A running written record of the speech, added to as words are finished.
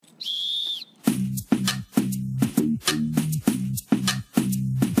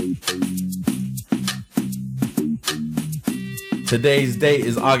Today's date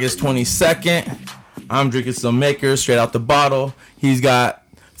is August 22nd. I'm drinking some Maker straight out the bottle. He's got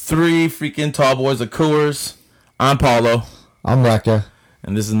 3 freaking tall boys of Coors. I'm Paulo. I'm Rekka.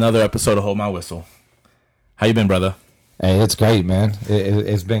 And this is another episode of Hold My Whistle. How you been, brother? Hey, it's great, man.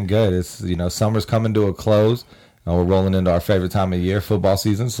 It's been good. It's, summer's coming to a close. And we're rolling into our favorite time of year, football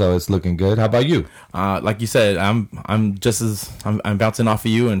season, so it's looking good. How about you? Like you said, I'm bouncing off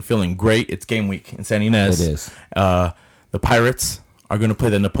of you and feeling great. It's game week in San Ynez. It is. The Pirates are going to play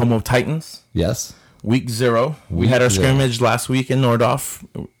the Nipomo Titans. Yes. Week 0. We had our scrimmage last week in Nordhoff.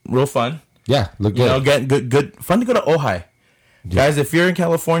 Real fun. Yeah, look good. Getting good. Fun to go to Ojai. Yeah. Guys, if you're in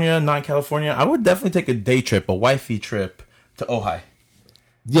California, not in California, I would definitely take a day trip, a wifey trip to Ojai.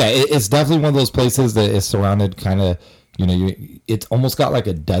 Yeah, it's definitely one of those places that is surrounded kind of, it's almost got like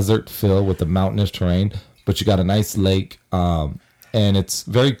a desert feel with the mountainous terrain, but you got a nice lake, and it's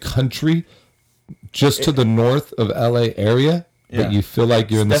very country, just to the north of LA area, but you feel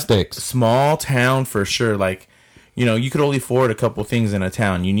like you're in the sticks. Small town for sure. Like, you could only afford a couple things in a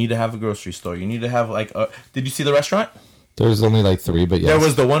town. You need to have a grocery store. You need to have did you see the restaurant? There's only like 3, but yes. There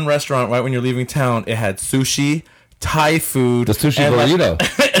was the one restaurant right when you're leaving town. It had sushi, Thai food, the sushi burrito.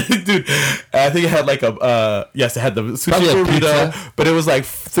 Dude, I think it had it had the sushi burrito, but it was like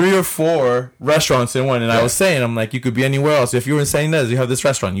 3 or 4 restaurants in one. And I was saying, I'm like, you could be anywhere else. If you were in San Ynez, you have this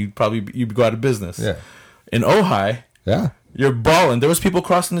restaurant, you'd go out of business. Yeah. In Ojai, you're balling. There was people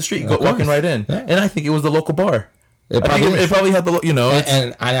crossing the street, walking right in, and I think it was the local bar. It probably had the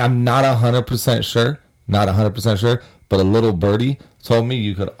and I'm not 100% sure, but a little birdie told me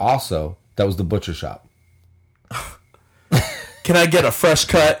you could also. That was the butcher shop. Can I get a fresh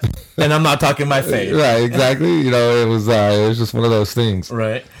cut? And I'm not talking my face. Right, exactly. It was just one of those things.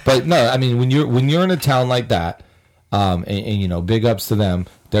 Right. But no, I mean, when you're in a town like that, and big ups to them.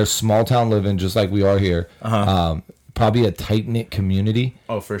 They're small town living, just like we are here. Probably a tight knit community.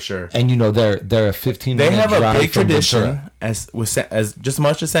 Oh, for sure. And they're a 15 minute drive. They have a big tradition as just as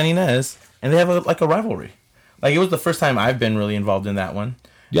much as San Ynez, and they have a rivalry. Like, it was the first time I've been really involved in that one.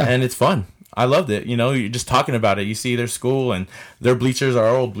 Yeah, and it's fun. I loved it. You're just talking about it. You see their school and their bleachers are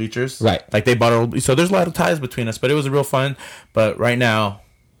our old bleachers. Right. Like, they bought our old. So there's a lot of ties between us, but it was real fun. But right now,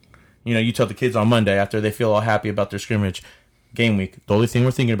 you tell the kids on Monday after they feel all happy about their scrimmage, game week, the only thing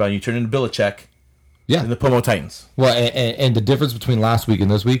we're thinking about, you turn in the bill of check. Yeah. And the Pomo Titans. Well, and the difference between last week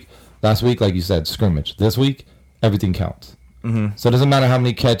and this week, last week, like you said, scrimmage. This week, everything counts. Mm-hmm. So it doesn't matter how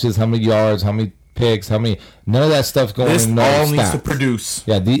many catches, how many yards, how many picks, none of that stuff going in. This all needs to produce.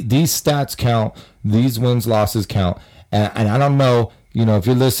 Yeah, these stats count. These wins, losses count. And I don't know, if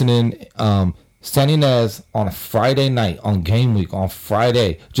you're listening, San Ynez on a Friday night, on game week, on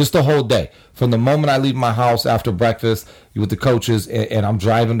Friday, just the whole day. From the moment I leave my house after breakfast with the coaches and I'm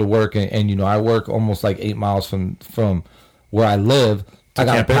driving to work, and I work almost like 8 miles from where I live. I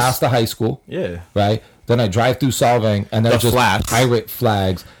got to pass the high school. Yeah. Right? Then I drive through Solvang, and they're just pirate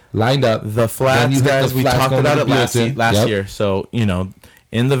flags lined up. The flats, guys, we talked about it last year. So,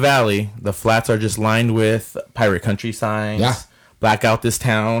 in the valley, the flats are just lined with pirate country signs. Yeah. Blackout this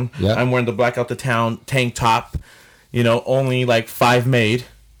town. Yeah. I'm wearing the Blackout the town tank top. Only like 5 made.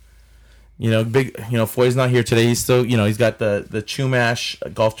 Big. Foy's not here today. He's still. He's got the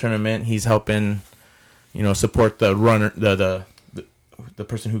Chumash golf tournament. He's helping. Support the runner. The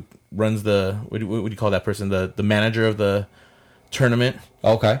person who runs the. What do you call that person? The manager of the tournament.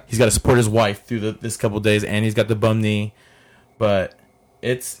 Okay. He's got to support his wife through this couple of days, and he's got the bum knee. But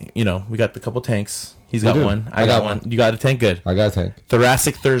it's we got the couple tanks. He's got one. I got one. You got a tank? Good. I got a tank.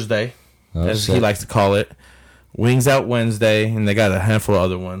 Thoracic Thursday, as he likes to call it. Wings Out Wednesday, and they got a handful of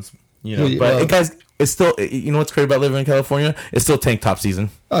other ones. But guys, it's still. What's great about living in California? It's still tank top season.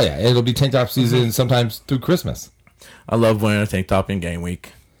 Oh yeah, it'll be tank top season sometimes through Christmas. I love wearing a tank top in game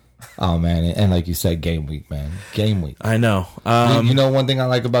week. Oh man, and like you said, game week, man, game week. I know. One thing I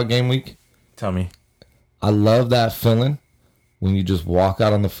like about game week? Tell me. I love that feeling when you just walk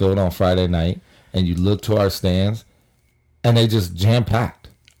out on the field on Friday night and you look to our stands, and they just jam packed.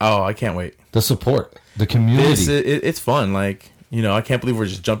 Oh, I can't wait. The support, the community. It's fun. Like, I can't believe we're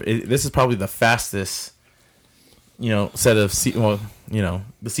just jumping. This is probably the fastest, set of the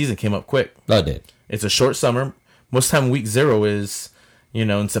season came up quick. I did. It's a short summer. Most time week 0 is,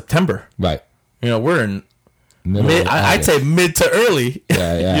 in September. Right. We're in I'd say mid to early.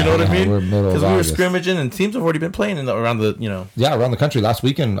 Yeah. You know what I mean? Because we were scrimmaging and teams have already been playing around the. Yeah, around the country. Last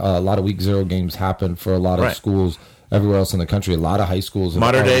weekend, a lot of week 0 games happened for a lot of schools everywhere else in the country. A lot of high schools.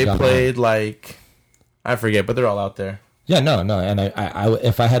 Mater Dei played I forget, but they're all out there. Yeah, no. And I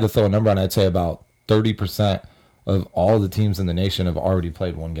if I had to throw a number on it, I'd say about 30% of all the teams in the nation have already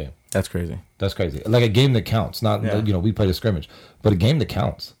played one game. That's crazy. That's crazy. Like a game that counts. Not we played a scrimmage, but a game that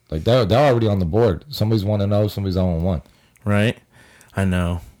counts. Like they're already on the board. Somebody's 1-0, somebody's 0-1. Right. I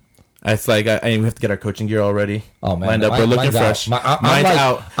know. It's like we have to get our coaching gear already. Oh man, lined up. We're looking fresh. Mine's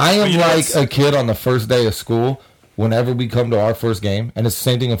out. I am like a kid on the first day of school. Whenever we come to our first game, and it's the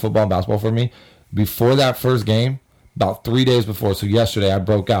same thing in football and basketball for me. Before that first game, about 3 days before, so yesterday I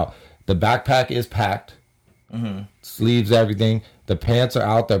broke out. The backpack is packed, sleeves, everything. The pants are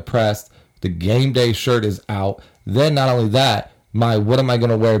out, they're pressed. The game day shirt is out. Then not only that, what am I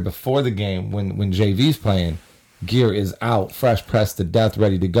going to wear before the game when JV's playing? Gear is out, fresh, pressed to death,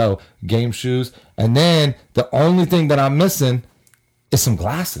 ready to go. Game shoes. And then the only thing that I'm missing is some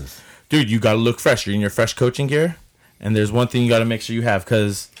glasses. Dude, you got to look fresh. You're in your fresh coaching gear. And there's one thing you got to make sure you have,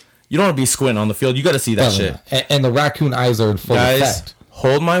 because you don't want to be squinting on the field. You got to see that shit. And the raccoon eyes are in full effect.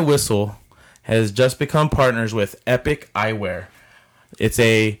 Hold My Whistle has just become partners with Epic Eyewear. It's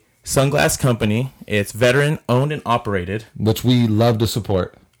a sunglass company. It's veteran owned and operated, which we love to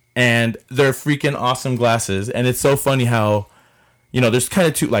support. And they're freaking awesome glasses. And it's so funny how, there's kind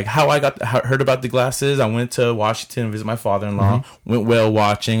of two, like how I heard about the glasses. I went to Washington to visit my father-in-law, went whale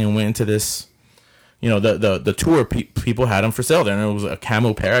watching, and went into this, the tour people had them for sale there. And it was a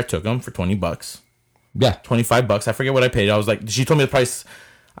camo pair. I took them for $20. Yeah. $25. I forget what I paid. I was like, she told me the price.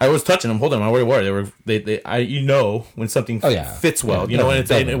 I was touching them, holding them. I wore. When something fits well,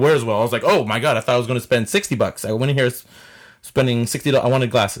 and it wears well. I was like, oh my God, I thought I was going to spend $60. I went in here spending $60. I wanted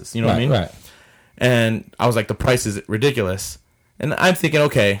glasses. You know what I mean? Right. And I was like, the price is ridiculous. And I'm thinking,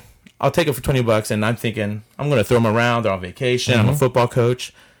 okay, I'll take it for $20. And I'm thinking, I'm going to throw them around. They're on vacation. I'm a football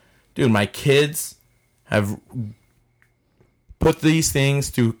coach. Dude, my kids have put these things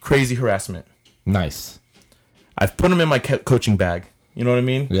through crazy harassment. Nice. I've put them in my coaching bag. You know what I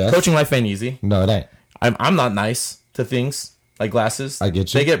mean? Yes. Coaching life ain't easy. No, it ain't. I'm not nice to things like glasses. I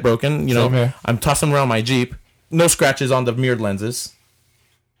get you. They get broken. Same here. I'm tossing around my Jeep. No scratches on the mirrored lenses.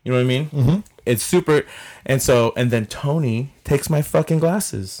 You know what I mean? Mm-hmm. It's super. And then Tony takes my fucking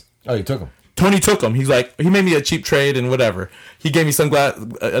glasses. Oh, you took them? Tony took them. He's like, he made me a cheap trade and whatever. He gave me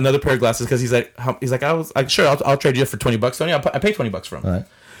another pair of glasses because he's like, I was like, sure, I'll trade you for $20, Tony. I paid $20 for them. All right.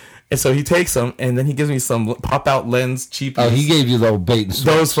 And so he takes them, and then he gives me some pop-out lens cheap. Oh, he gave you little bait and switch.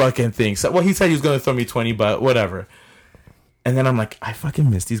 Those fucking things. So, well, he said he was going to throw me $20, but whatever. And then I'm like, I fucking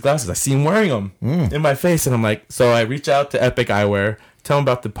miss these glasses. I see him wearing them in my face, and I'm like, so I reach out to Epic Eyewear, tell him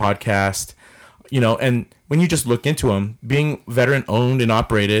about the podcast, and when you just look into them, being veteran-owned and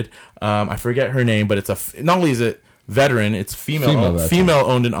operated, I forget her name, but it's not only is it veteran, it's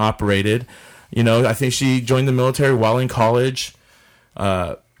female-owned and operated. I think she joined the military while in college.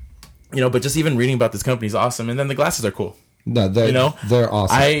 But just even reading about this company is awesome. And then the glasses are cool. No, they're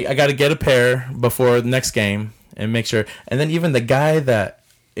awesome. I got to get a pair before the next game and make sure. And then even the guy that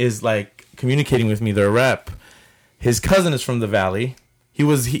is like communicating with me, their rep, his cousin is from the Valley. He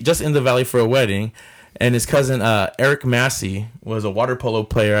was just in the Valley for a wedding. And his cousin, Eric Massey, was a water polo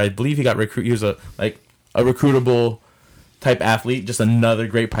player. I believe he got recruited. He was a recruitable type athlete, just another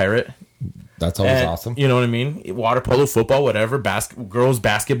great pirate. That's always awesome. You know what I mean? Water polo, football, whatever, girls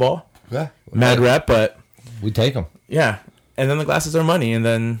basketball. Yeah. Mad rep, but we take them. Yeah. And then the glasses are money. And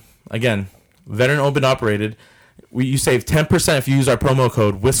then, again, veteran open operated. You save 10% if you use our promo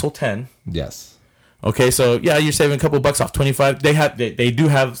code WHISTLE10. Yes. Okay, so yeah, you're saving a couple bucks off. $25. They do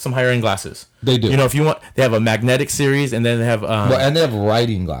have some higher end glasses. They do. If you want, they have a magnetic series, and then they have and they have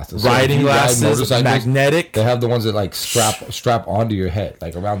riding glasses. Riding glasses, magnetic. They have the ones that like strap onto your head,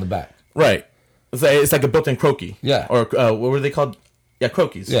 like around the back. Right. It's like a built-in croaky. Yeah. Or what were they called? Yeah,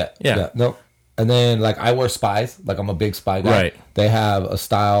 croakies. Yeah. No. And then like I wear Spies. Like I'm a big Spy guy. Right. They have a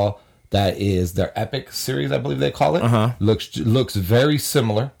style that is their Epic series, I believe they call it. Looks very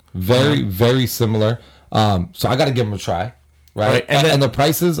similar. Very similar. So I got to give them a try. Right. And the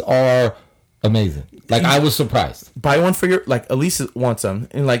prices are amazing. Like I was surprised. Buy one for your Elise wants them,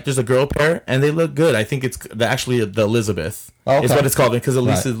 and there's a girl pair, and they look good. I think it's actually the Elizabeth. Okay. Is what it's called because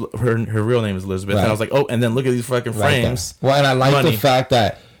Elise is her real name is Elizabeth. Right. And I was like, oh, and then look at these fucking frames. Well, and I like the fact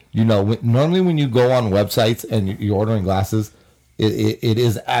that normally when you go on websites and you're ordering glasses, it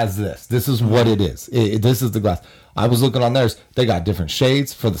is as this. This is what it is. This is the glass. I was looking on theirs. They got different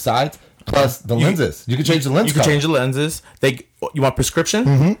shades for the sides. Plus the lenses. You can change the lenses. You can change the lenses. You want prescription?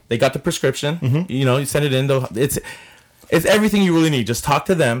 Mm-hmm. They got the prescription. Mm-hmm. You send it in. It's everything you really need. Just talk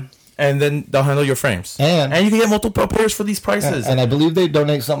to them, and then they'll handle your frames. And you can get multiple pairs for these prices. And I believe they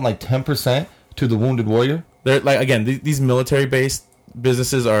donate something like 10% to the Wounded Warrior. They're again, these military-based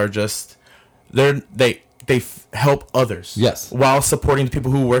businesses are just they help others. Yes. While supporting the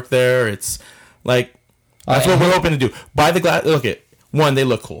people who work there. It's like that's what we're hoping to do. Buy the glass. Look at one. They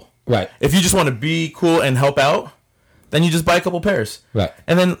look cool. Right. If you just want to be cool and help out, then you just buy a couple pairs. Right.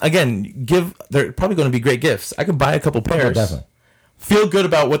 And then again, they're probably going to be great gifts. I could buy a couple pairs. Oh, definitely. Feel good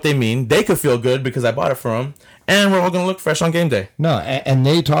about what they mean. They could feel good because I bought it for them, and we're all going to look fresh on game day. No, and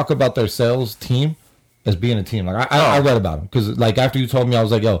they talk about their sales team as being a team. Like I read about them because like after you told me, I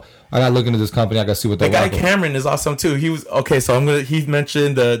was like, yo, I got to look into this company. I got to see what they're The guy Cameron is awesome too. He was okay. So he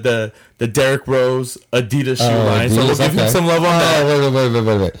mentioned the Derrick Rose Adidas shoe line. So we'll give him some love on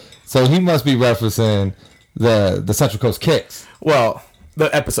that. Wait. So he must be referencing the Central Coast Kicks. Well,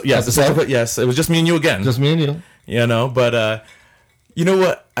 the episode, yes, the Central Coast, yes. It was just me and you again. Just me and you. You know, but you know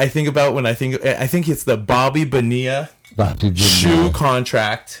what I think about when I think it's the Bobby Bonilla shoe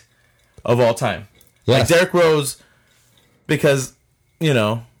contract of all time. Yes. Like Derrick Rose, because you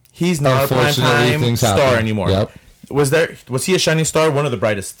know he's not a primetime star anymore. Yep. Was he a shining star? One of the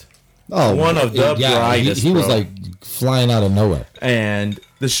brightest. Oh, one of the brightest. He was like flying out of nowhere. And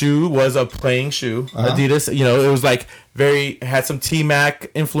the shoe was a playing shoe. Adidas, you know, it was like had some T-Mac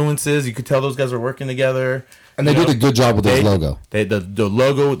influences. You could tell those guys were working together. And they did a good job with this logo. The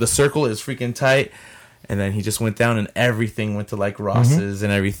logo, the circle is freaking tight. And then he just went down and everything went to like Ross's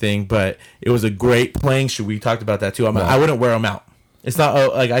and everything. But it was a great playing shoe. We talked about that too. I wouldn't wear them out. It's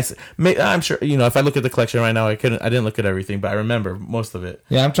not like I'm sure, you know, if I look at the collection right now, I didn't look at everything, but I remember most of it.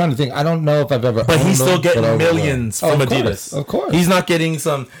 Yeah, I'm trying to think. I don't know if I've ever. But he's still getting millions from Adidas. Of course. He's not getting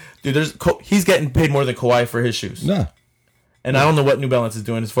some. Dude, he's getting paid more than Kawhi for his shoes. Yeah. And I don't know what New Balance is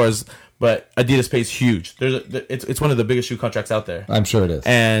doing as far as, but Adidas pays huge. It's one of the biggest shoe contracts out there. I'm sure it is.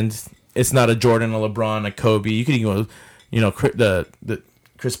 And it's not a Jordan, a LeBron, a Kobe. You could even go, you know, the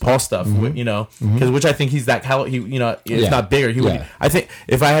Chris Paul stuff, you know, which I think he's that caliber. It's not bigger. He would. I think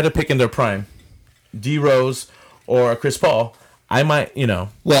if I had to pick in their prime, D Rose or Chris Paul, I might, you know.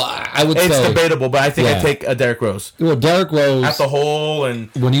 Well, I would. It's debatable, but I think I'd take a Derrick Rose. Well, Derrick Rose at the hole, and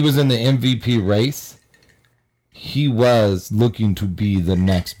when he was in the MVP race, he was looking to be the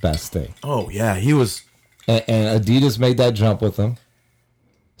next best thing. Oh yeah, he was. And Adidas made that jump with him.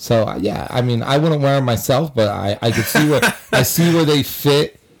 So yeah, I mean, I wouldn't wear them myself, but I could see where they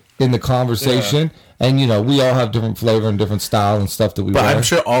fit in the conversation. Yeah. And you know, we all have different flavor and different style and stuff that we wear. But I'm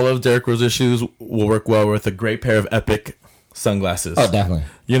sure all of Derrick Rose's shoes will work well with a great pair of Epic sunglasses. Oh, definitely.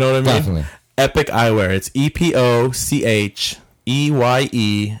 You know what I mean? Definitely. Epic Eyewear. It's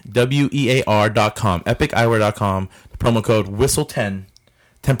EPOCHEYEWEAR.com. EpicEyewear.com. The promo code WHISTLE10.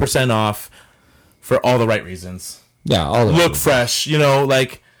 10% off for all the right reasons. Yeah, all the look fresh. You know,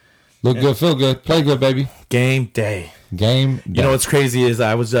 like. Look good, feel good, play good, baby. Game day. You know what's crazy is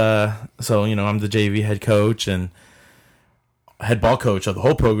I was so you know I'm the JV head coach and head ball coach of the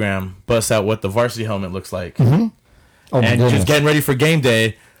whole program. Bust out what the varsity helmet looks like, and just getting ready for game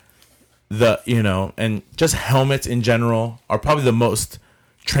day. And just helmets in general are probably the most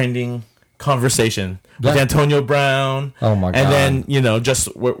trending conversation with Antonio Brown. Oh my god! And then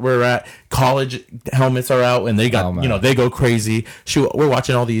just we're at college helmets are out and they got they go crazy. Shoot, we're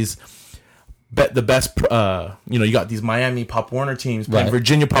watching all these. The best, you got these Miami Pop Warner teams playing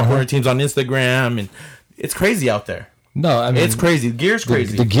Virginia Pop Warner teams on Instagram, and it's crazy out there. No, I mean it's crazy. Gear's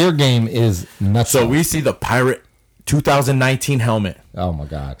crazy. The gear game is nuts. So we see the Pirate 2019 helmet. Oh my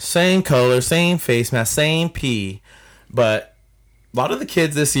god! Same color, same face mask, same P, but a lot of the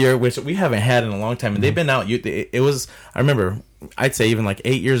kids this year, which we haven't had in a long time, and they've been out. It was I remember, I'd say even like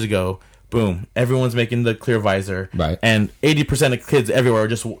 8 years ago. Boom! Everyone's making the clear visor, right? And 80% of kids everywhere are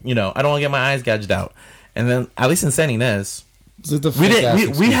just, I don't want to get my eyes gouged out. And then at least in San Ynez,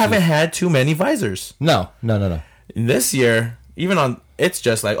 we haven't had too many visors. No. And this year, even it's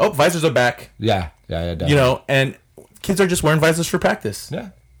just like, visors are back. Yeah, definitely. And kids are just wearing visors for practice.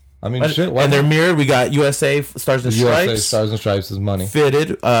 Yeah, I mean, and they're mirrored. We got USA Stars and Stripes. USA Stars and Stripes is money.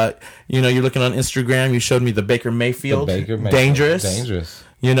 Fitted. You're looking on Instagram. You showed me the Baker Mayfield. Dangerous.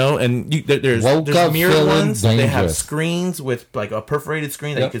 And there's mirrored ones. Dangerous. They have screens with like a perforated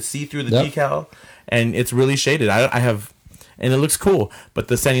screen that you could see through the decal, and it's really shaded. I have, and it looks cool. But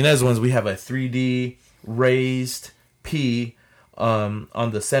the San Ynez ones, we have a 3D raised P on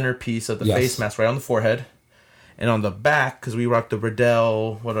the centerpiece of the face mask, right on the forehead, and on the back because we rock the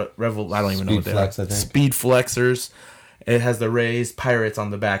Riddell. Revel? I don't even know what they are. Speed Flexers. It has the raised Pirates on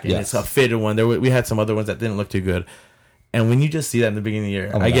the back, and it's a fitted one. We had some other ones that didn't look too good. And when you just see that in the beginning of the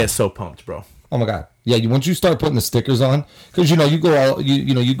year, I get so pumped, bro. Oh my god! Yeah, once you start putting the stickers on, because you go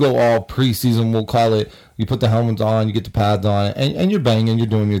all preseason, we'll call it. You put the helmets on, you get the pads on, and you're banging, you're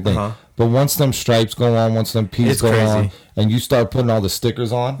doing your thing. But once them stripes go on, once them P's go on, and you start putting all the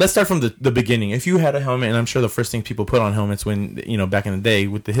stickers on. Let's start from the beginning. If you had a helmet, and I'm sure the first thing people put on helmets when back in the day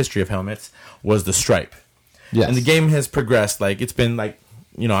with the history of helmets was the stripe. Yes. And the game has progressed. Like it's been like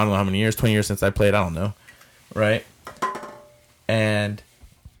I don't know how many years, 20 years since I played. I don't know, right? And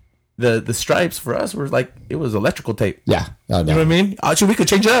the stripes for us were like, it was electrical tape. Yeah. You know what I mean? Actually, we could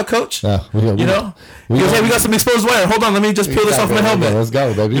change it out, coach. Yeah, we goes, hey, we got some exposed wire. Hold on, let me just peel this off my helmet. Let's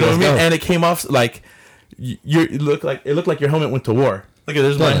go, baby. You know what I mean? And it came off like it looked like your helmet went to war. Look at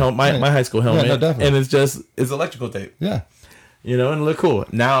this, my high school helmet, and it's electrical tape. Yeah. And it looked cool.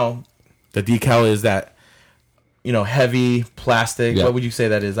 Now the decal is that heavy plastic. Yeah. What would you say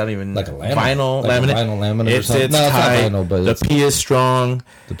that is? I don't even like a vinyl laminate. It's tight. Vinyl, but the P is strong.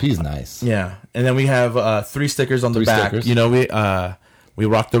 The P is nice. Yeah, and then we have 3 stickers on the back. We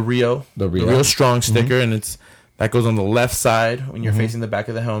rock the Rio strong sticker, and that goes on the left side when you're facing the back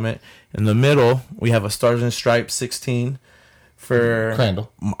of the helmet. In the middle, we have a Stars and Stripes 16 for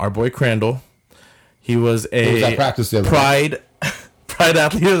Crandall, our boy Crandall. He was a Pride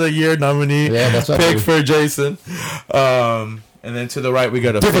Athlete of the Year nominee. Yeah, that's right. Pick for Jason. And then to the right, we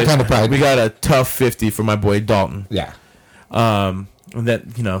got a different kind of pride. We got a tough 50 for my boy Dalton. Yeah. And that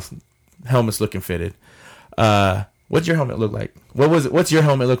helmet's looking fitted. What's your helmet look like? What's your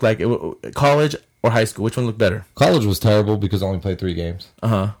helmet look like? College or high school? Which one looked better? College was terrible because I only played 3 games.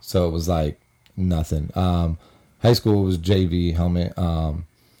 So it was like nothing. High school was JV helmet, and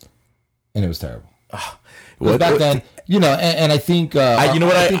it was terrible. Back then, and I think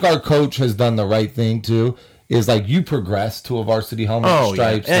I think our coach has done the right thing too. Is like you progress to a varsity helmet,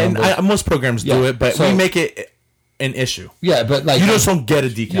 stripes, and most programs do it, but we make it an issue. Yeah, but like you just don't get a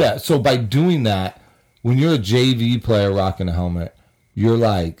decal. Yeah, so by doing that, when you're a JV player rocking a helmet, you're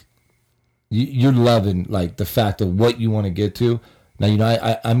like you're loving like the fact of what you want to get to.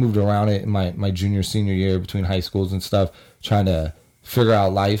 Now I moved around it in my junior senior year between high schools and stuff, trying to figure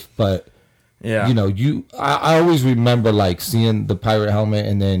out life, but. Yeah, I always remember like seeing the pirate helmet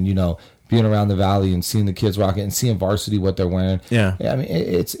and then being around the valley and seeing the kids rock it and seeing varsity what they're wearing. Yeah, I mean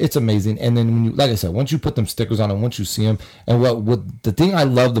it's amazing. And then when you, like I said, once you put them stickers on and once you see them, and what the thing I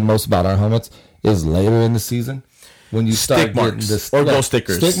love the most about our helmets is later in the season when you start getting goal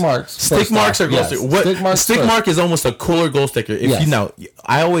stickers. Stick marks. Stick marks are goal stickers. Stick mark is almost a cooler goal sticker.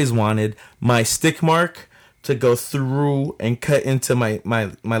 I always wanted my stick mark to go through and cut into my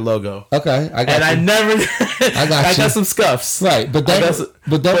logo. Okay, I got some scuffs. Right, but then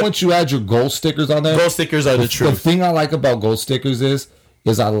once you add your goal stickers on there, goal stickers are the truth. The thing I like about goal stickers is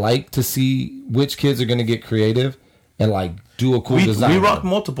I like to see which kids are going to get creative and like do a cool design. We rock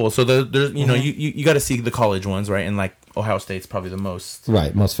multiple, so there's you got to see the college ones, right? And like Ohio State's probably the most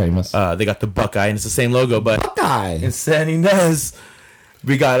famous. They got the Buckeye, and it's the same logo, but Buckeye in San Ynez.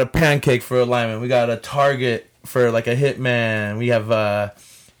 We got a pancake for a lineman. We got a target for like a hitman. We have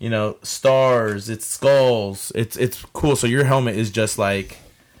stars. It's skulls. It's cool. So your helmet is just like,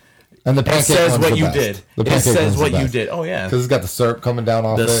 and the pancake says what you did. It says what you did. Oh yeah, because it's got the syrup coming down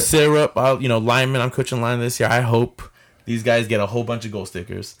off the it. Syrup. Lineman. I'm coaching line this year. I hope these guys get a whole bunch of goal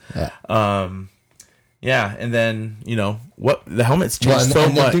stickers. Yeah. Yeah, and then what the helmet's changed so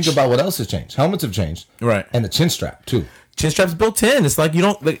much. Think about what else has changed. Helmets have changed, right? And the chin strap too. Chin strap's built in. It's like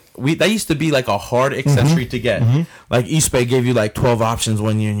that used to be like a hard accessory to get. Like East Bay gave you like 12 options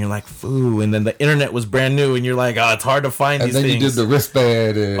one year, and you're like, "Ooh!" And then the internet was brand new, and you're like, "Oh, it's hard to find these things." And then you did the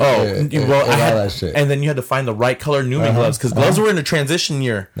wristband. And all that shit. And then you had to find the right color Newman gloves because gloves were in a transition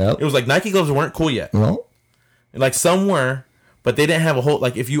year. Yep. It was like Nike gloves weren't cool yet. No, like some were, but they didn't have a whole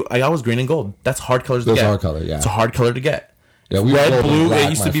like. I was green and gold. That's hard colors to get. Hard color, yeah. It's a hard color to get. Yeah, red, blue, it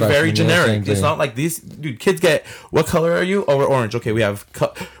used to be very generic. It's not like these kids get, what color are you? Oh, we're orange. Okay, we have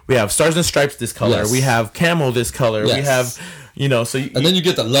Stars and Stripes this color. Yes. We have Camel this color. Yes. We have, so and then you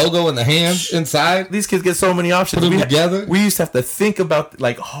get the logo and the hands inside. These kids get so many options. Put them together. We used to have to think about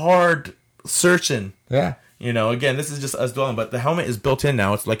like hard searching. Yeah. Again, this is just us dwelling, but the helmet is built in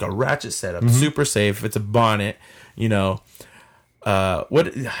now. It's like a ratchet setup. Super safe. It's a bonnet, I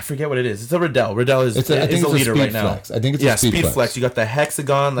forget what it is. It's a Riddell. Riddell is the leader right now. I think it's a Speed Flex. You got the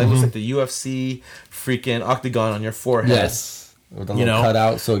hexagon that looks like the UFC freaking octagon on your forehead. Yes, with a little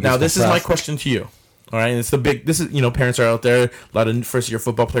cutout. So now this is my question to you. All right, it's this is parents are out there. A lot of first year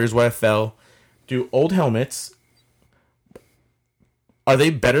football players, YFL. Do old helmets? Are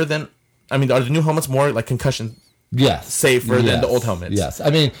they better than? Are the new helmets more like concussion? Yes, safer than the old helmets. Yes,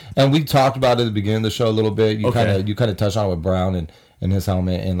 and we talked about it at the beginning of the show a little bit. You kind of touched on it with Brown and his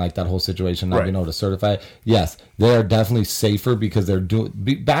helmet and like that whole situation, not being able to certify it. Yes, they are definitely safer because they're doing.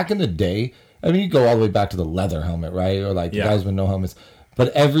 Back in the day, you go all the way back to the leather helmet, right? Or like the guys with no helmets.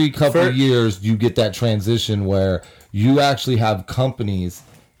 But every couple of years, you get that transition where you actually have companies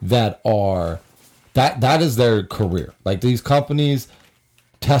that are that is their career. Like these companies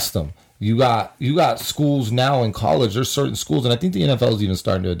test them. You got schools now in college. There's certain schools, and I think the NFL is even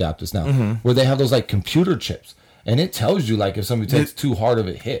starting to adapt this now, where they have those like computer chips, and it tells you like if somebody takes too hard of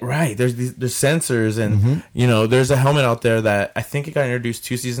a hit. Right. There's sensors, and there's a helmet out there that I think it got introduced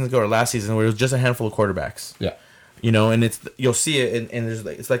 2 seasons ago or last season, where it was just a handful of quarterbacks. Yeah. And you'll see it, and there's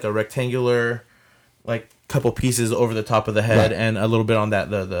it's like a rectangular, like couple pieces over the top of the head, and a little bit on that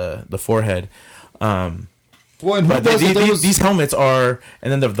the forehead. But these helmets are,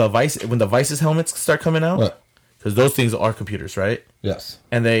 and then the Vice, when the Vice's helmets start coming out, because those things are computers, right? Yes.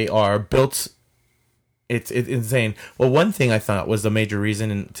 And they are built. It's insane. Well, one thing I thought was the major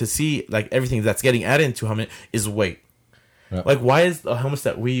reason, and to see like everything that's getting added into a helmet is weight. Yep. Like, why is the helmets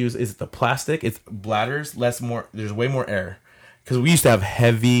that we use, is it the plastic? It's bladders, there's way more air. Because we used to have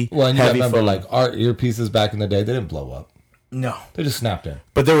heavy, well, and you remember foam. Like our earpieces back in the day, they didn't blow up. No, they just snapped in.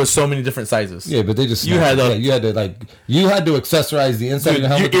 But there was so many different sizes. Yeah, but they just snapped you had to accessorize the inside of your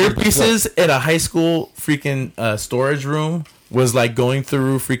helmet. Your earpieces in a high school freaking storage room was like going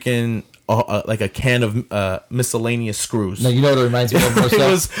through freaking like a can of miscellaneous screws. Now you know what it reminds me of? It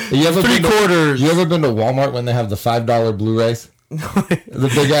was quarters. You ever been to Walmart when they have the $5 Blu-rays?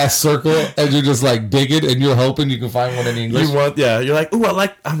 The big ass circle, and you're just like digging, and you're hoping you can find one in English. You're like, ooh,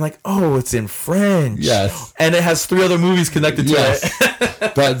 I'm like, oh, it's in French. Yes, and it has 3 other movies connected to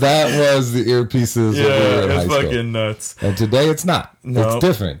it. But that was the earpieces. Yeah, when we were in high school. Fucking nuts. And today it's not. Nope. It's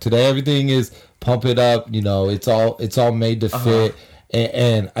different. Today everything is pump it up. It's all made to fit.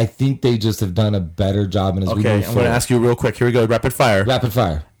 And I think they just have done a better job. And I'm going to ask you real quick. Here we go. Rapid fire.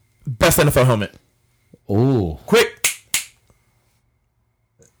 Best NFL helmet. Oh, quick.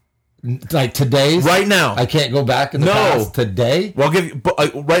 Like today's? Right now. I can't go back in the past. Today? Well, I'll give you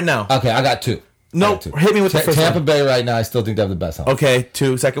right now. Okay, I got 2. No, hit me with the first Tampa one. Bay right now, I still think they have the best helmet. Okay,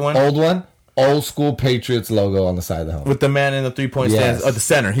 2. Second one? Old one, old school Patriots logo on the side of the helmet. With the man in the 3-point stance. The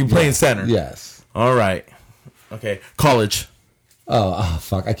center. He playing center. Yes. All right. Okay, college. Oh,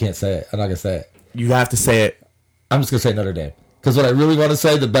 fuck. I can't say it. I'm not going to say it. You have to say it. I'm just going to say Notre Dame. Because what I really want to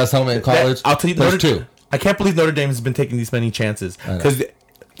say, the best helmet in college, I'll tell you, there's 2. I can't believe Notre Dame has been taking these many chances. Because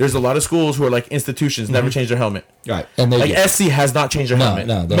there's a lot of schools who are like institutions, never change their helmet. Right. And SC has not changed their helmet.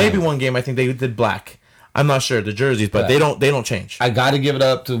 No, maybe one game I think they did black. I'm not sure, the jerseys, but they don't change. I got to give it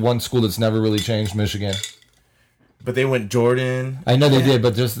up to one school that's never really changed, Michigan. But they went Jordan. I know they did,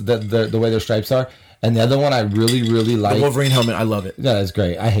 but just the way their stripes are. And the other one I really, really like. The Wolverine helmet, I love it. Yeah, that's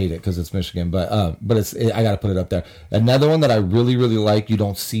great. I hate it because it's Michigan, but I got to put it up there. Another one that I really, really like, you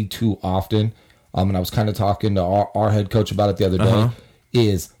don't see too often, and I was kind of talking to our head coach about it the other day,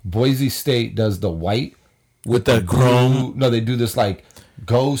 is Boise State does the white with the chrome. No, they do this like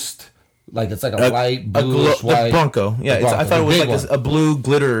ghost. Like it's like a light bluish white. The Bronco. Yeah, I thought it was like a blue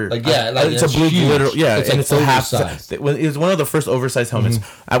glitter. It's a blue huge. glitter. Yeah, it's a half size. It was one of the first oversized helmets.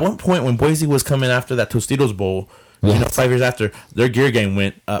 At one point, when Boise was coming after that Tostitos Bowl, 5 years after, their gear game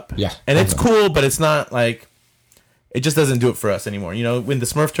went up. Yeah, and it's cool, but it's not like it just doesn't do it for us anymore. When the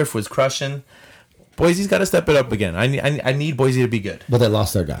Smurf turf was crushing, Boise's got to step it up again. I need Boise to be good. But they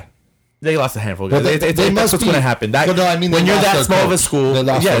lost their guy. They lost a handful of guys. That's what's going to happen. When you're that small of a school,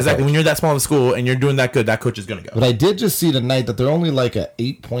 exactly. When you're that small of a school and you're doing that good, that coach is going to go. But I did just see tonight that they're only like an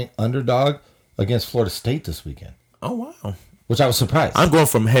 8-point underdog against Florida State this weekend. Oh wow! Which I was surprised. I'm going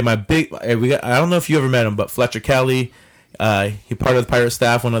from I don't know if you ever met him, but Fletcher Kelly, he part of the Pirate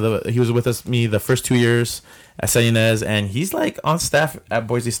staff. He was with me the first 2 years at San Ynez, and he's like on staff at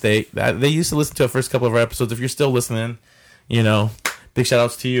Boise State. They used to listen to the first couple of our episodes. If you're still listening, big shout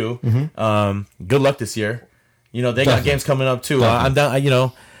outs to you. Good luck this year. They got games coming up too. I'm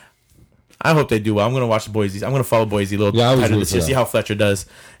down. I hope they do well. I'm going to watch the Boise. I'm going to follow Boise a little tighter this year. See how Fletcher does,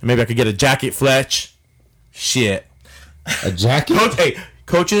 and maybe I could get a jacket, Fletch. Shit, a jacket.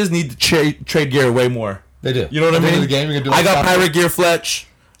 Coaches need to trade gear way more. They do. You know what I mean? The game, I got Pirate gear, Fletch.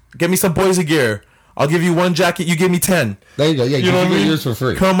 Get me some Boise gear. I'll give you 1 jacket. You give me 10. There you go. Yeah, you know what I mean? Yours for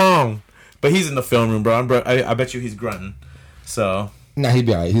free. Come on. But he's in the film room, bro. I bet you he's grunting. So. Nah, he'd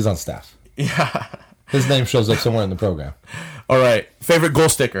be all right. He's on staff. Yeah. His name shows up somewhere in the program. All right. Favorite goal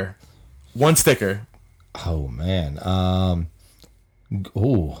sticker? 1 sticker. Oh, man.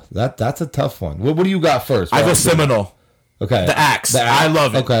 That's a tough one. What do you got first? I go Seminole. Okay. The axe. I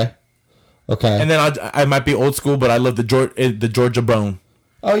love it. Okay. And then I might be old school, but I love the Georgia bone.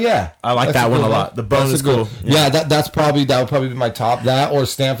 Oh yeah, I like that one a lot. The bone is cool. Yeah, that would probably be my top. That or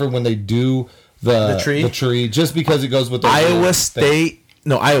Stanford when they do the tree, just because it goes with the Iowa State.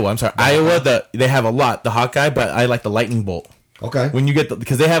 No, Iowa. I'm sorry, Iowa. They have a lot. The Hawkeye, but I like the lightning bolt. Okay. When you get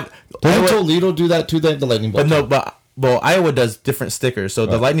because they have. Doesn't Toledo do that too? They have the lightning bolt. But Iowa does different stickers. So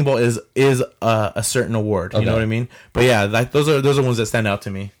the lightning bolt is a certain award. You know what I mean? But yeah, those are ones that stand out to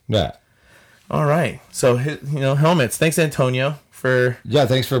me. Yeah. All right. So, helmets. Thanks, Antonio, for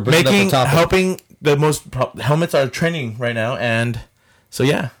thanks for bringing up the topic. Helping the most helmets are trending right now, and so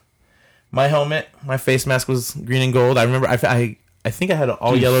my helmet, my face mask was green and gold. I remember I think I had an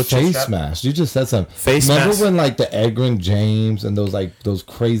all yellow face mask. You just said something. Remember when like the Edgerrin James and those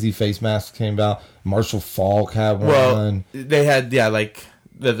crazy face masks came out? Marshall Falk had one. Well, they had like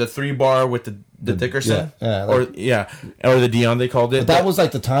the 3-bar with the Dickerson, or the Dion they called it. But that was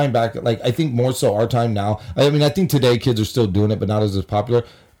like the time back. Like I think more so our time now. I mean, I think today kids are still doing it, but not as popular.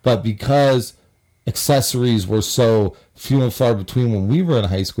 But because accessories were so few and far between when we were in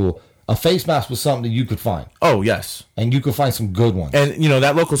high school, a face mask was something that you could find. Oh, yes. And you could find some good ones. And,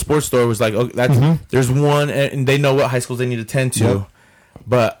 that local sports store was like, there's one, and they know what high schools they need to tend to. Yep.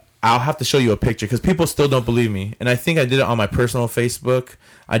 But I'll have to show you a picture because people still don't believe me. And I think I did it on my personal Facebook.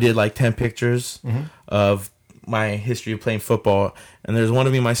 I did like 10 pictures of my history of playing football. And there's one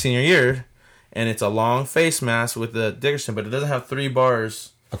of me my senior year, and it's a long face mask with the Dickerson, but it doesn't have 3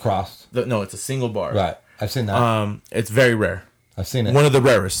 bars. Across? No, it's a single bar. Right. I've seen that. It's very rare. I've seen it. One of the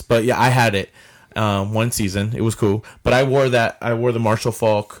rarest. But yeah, I had it one season. It was cool. But I wore the Marshall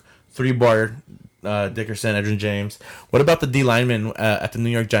Falk 3-bar Dickerson, Edgerrin James. What about the D lineman at the New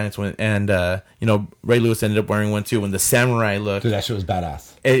York Giants one? And Ray Lewis ended up wearing one too. When the samurai look, dude, that shit was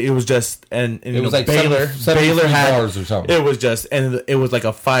badass. It was just, and it was like Baylor had bars or something. It was just, and it was like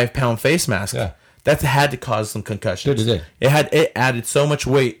a 5-pound face mask. Yeah, that had to cause some concussions. Dude, it did. It added so much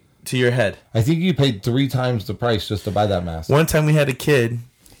weight to your head. I think you paid 3 times the price just to buy that mask. One time we had a kid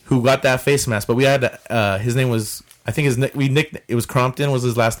who got that face mask, but we had his name was, I think it was Crompton was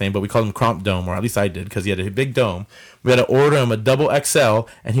his last name, but we called him Cromp Dome, or at least I did, because he had a big dome. We had to order him a double XL,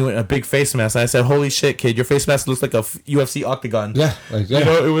 and he went in a big face mask. And I said, "Holy shit, kid, your face mask looks like a UFC octagon." Yeah,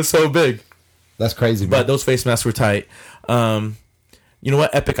 it was so big. That's crazy, man. But those face masks were tight. You know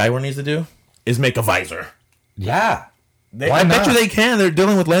what Epic Eyewear needs to do is make a visor. Yeah. I bet you they can. They're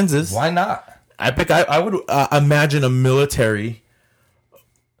dealing with lenses. Why not? Epic. I would imagine a military.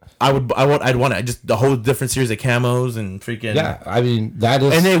 I'd want just the whole different series of camos and freaking. Yeah, I mean that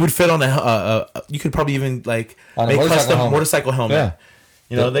is, and they would fit on a. You could probably even like make custom motorcycle helmet.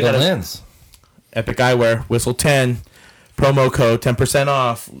 Yeah. They got a lens. Epic Eyewear, whistle 10, promo code 10%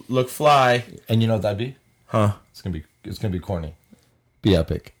 off. Look fly. And you know what that'd be? Huh? It's gonna be corny. Be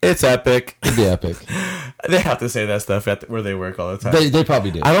epic. It's epic. It'd be epic. They have to say that stuff where they work all the time. They probably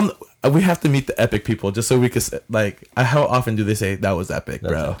do. We have to meet the epic people just so we could like. How often do they say that was epic,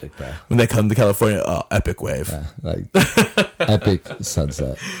 bro? That's epic, bro. When they come to California, epic wave. Yeah, like epic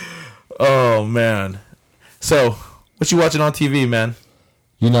sunset. Oh man. So what you watching on TV, man?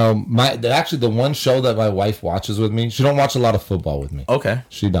 The one show that my wife watches with me. She don't watch a lot of football with me. Okay.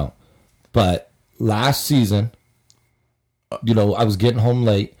 She don't. But last season, I was getting home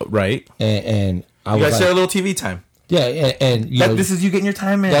late. Right. And I was share a little TV time. Yeah, and this is you getting your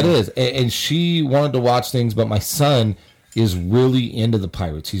time in. That is. And she wanted to watch things, but my son is really into the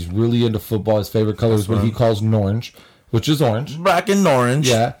Pirates. He's really into football. His favorite color is what he calls orange, which is orange. Black and orange.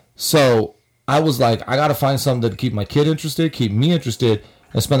 Yeah. So I was like, I got to find something to keep my kid interested, keep me interested,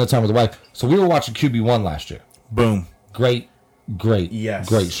 and spend the time with the wife. So we were watching QB1 last year. Boom. Great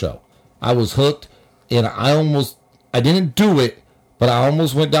show. I was hooked, and I didn't do it, but I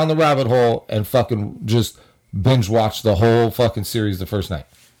almost went down the rabbit hole and fucking just binge watched the whole fucking series the first night.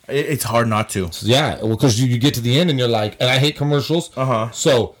 It's hard not to. So, yeah, because you get to the end and you're like, and I hate commercials.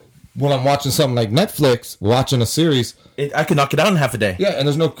 So when I'm watching something like Netflix, watching a series, I can knock it out in half a day. Yeah, and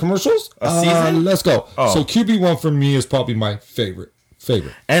there's no commercials. A season? Let's go. Oh. So QB1 for me is probably my favorite.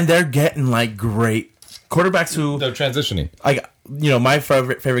 And they're getting like great quarterbacks who they're transitioning. My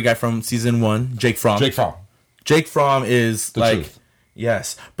favorite guy from season 1, Jake Fromm. Jake Fromm is the truth.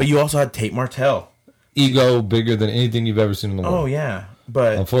 Yes, but you also had Tate Martell. Ego bigger than anything you've ever seen in the world. Oh yeah,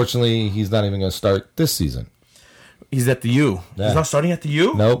 but unfortunately, he's not even going to start this season. He's at the U. Yeah. He's not starting at the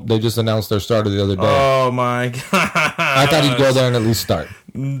U? Nope, they just announced their starter the other day. Oh my god! I thought he'd go there and at least start.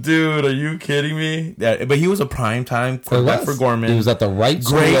 Dude, are you kidding me? Yeah, but he was a primetime quarterback for Gorman. He was at the right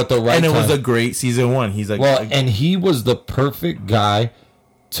school at the right time, and it was a great season 1. He's like, and he was the perfect guy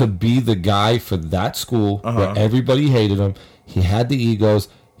to be the guy for that school where everybody hated him. He had the egos.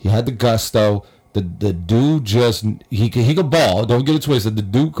 He had the gusto. The dude just he could ball. Don't get it twisted. The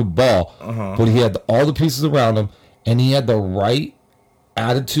dude could ball, but he had all the pieces around him, and he had the right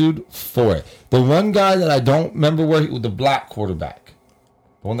attitude for it. The one guy that I don't remember the black quarterback,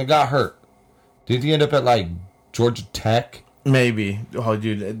 the one that got hurt, did he end up at like Georgia Tech? Maybe. Oh,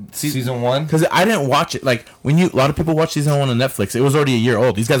 dude. Season 1? Because I didn't watch it. Like, a lot of people watch season 1 on Netflix. It was already a year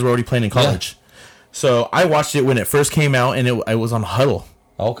old. These guys were already playing in college. Yeah. So I watched it when it first came out, and I was on Huddle.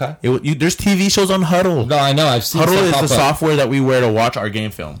 Okay. There's TV shows on Huddle. No, I know. I've seen Huddle is the software that we wear to watch our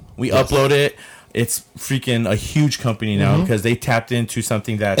game film. We upload it. It's freaking a huge company now because they tapped into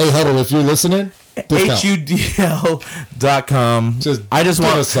something that. Hey, Huddle, if you're listening, HUDL.com.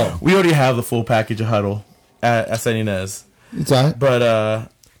 We already have the full package of Huddle at San Ynez. It's all right. But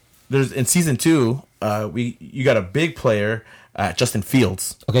there's in season 2, you got a big player, Justin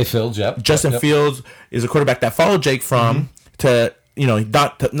Fields. Okay, Fields, yep. Justin Fields is a quarterback that followed Jake Fromm to,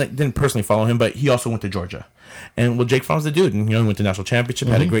 didn't personally follow him, but he also went to Georgia. And Jake Fromm's the dude, and he went to national championship,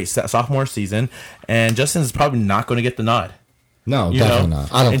 had a great sophomore season, and Justin's probably not going to get the nod. No, definitely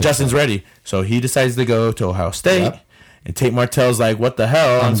not. I don't. And Justin's ready, so he decides to go to Ohio State. And Tate Martell's like, "What the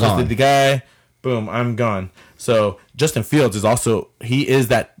hell? I'm supposed to be the guy." Boom, I'm gone. So Justin Fields is also he's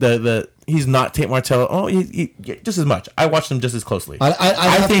not Tate Martell. Oh, he just as much. I watched him just as closely.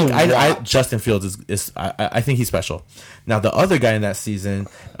 I think Justin Fields is I think he's special. Now the other guy in that season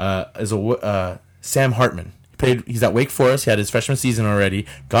is Sam Hartman. He's at Wake Forest. He had his freshman season already.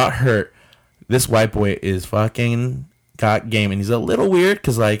 Got hurt. This white boy is fucking got game, and he's a little weird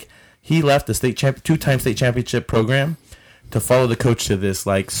because like he left the two-time state championship program to follow the coach to this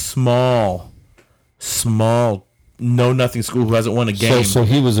like small know-nothing school who hasn't won a game. So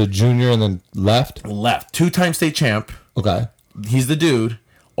he was a junior and then left? Left. Two-time state champ. Okay. He's the dude.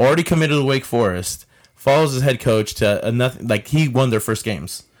 Already committed to Wake Forest. Follows his head coach to nothing. Like, he won their first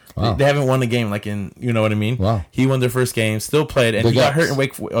games. Wow. They haven't won a game, like in, you know what I mean? Wow. He won their first game, still played, and he got hurt in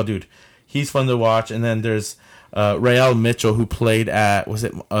Wake Forest. Oh, dude. He's fun to watch. And then there's Rael Mitchell, who played at,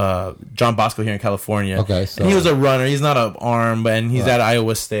 John Bosco here in California. Okay. So. And he was a runner. He's not an arm, and he's at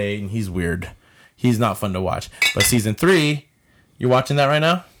Iowa State, and he's weird. He's not fun to watch. But season 3, you're watching that right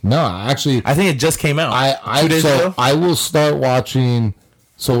now? No, actually, I think it just came out. 2 days ago. I will start watching.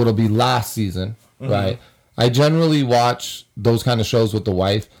 So it'll be last season, right? I generally watch those kind of shows with the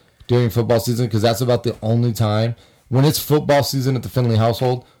wife during football season because that's about the only time when it's football season at the Finley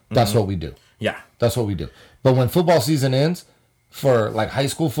household. That's what we do. Yeah, that's what we do. But when football season ends, for like high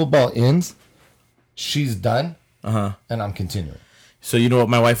school football ends, she's done, and I'm continuing. So you know what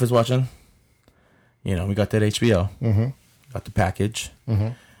my wife is watching? You know, we got that HBO. Got the package.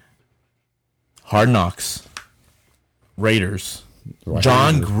 Hard Knocks. Raiders. Right.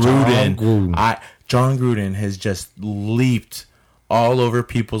 John Gruden. John Gruden has just leaped all over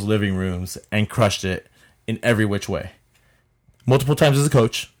people's living rooms and crushed it in every which way. Multiple times as a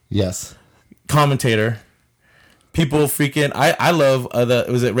coach. Yes. Commentator. People freaking... I love...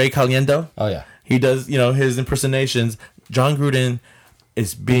 was it Ray Caliendo? Oh, yeah. He does, his impersonations. John Gruden...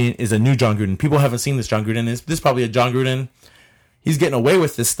 is a new John Gruden. People haven't seen this John Gruden. This is probably a John Gruden. He's getting away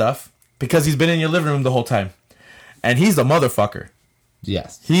with this stuff because he's been in your living room the whole time. And he's a motherfucker.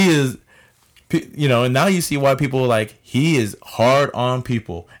 Yes. He is, and now you see why people he is hard on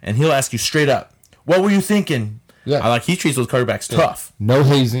people. And he'll ask you straight up, what were you thinking? Yeah. He treats those quarterbacks tough. No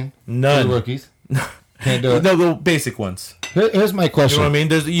hazing. None. No rookies. Can't do it. No, the basic ones. Here's my question. You know what I mean?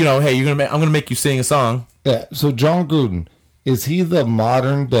 There's, hey, I'm going to make you sing a song. Yeah. So John Gruden, is he the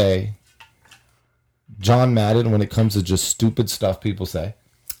modern day John Madden when it comes to just stupid stuff people say?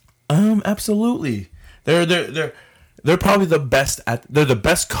 Absolutely. They're probably the best they're the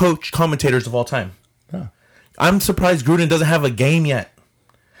best commentators of all time. Yeah. I'm surprised Gruden doesn't have a game yet.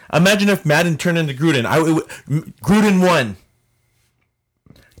 Imagine if Madden turned into Gruden. Gruden won.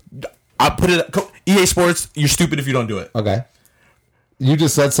 I put it EA Sports, you're stupid if you don't do it. Okay. You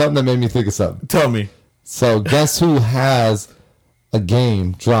just said something that made me think of something. Tell me. So guess who has a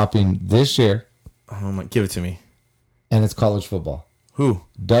game dropping this year? Oh my, give it to me. And it's college football. Who?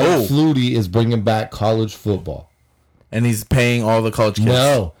 Doug Flutie is bringing back college football. And he's paying all the college kids?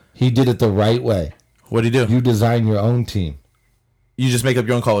 No, he did it the right way. What'd he do? You design your own team. You just make up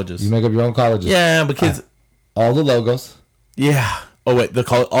your own colleges? You make up your own colleges. Yeah, but kids... all the logos. Yeah. Oh, wait,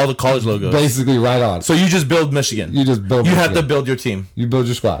 all the college logos. Basically, right on. So you just build Michigan. You just build Michigan. You have to build your team. You build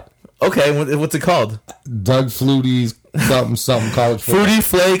your squad. Okay, what's it called? Doug Flutie's something college football. Fruity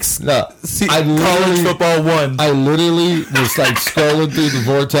Flakes. No, college football 1. I literally was scrolling through the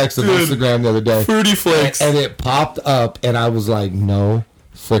vortex of Instagram the other day. Fruity Flakes. And it popped up, and I was like, no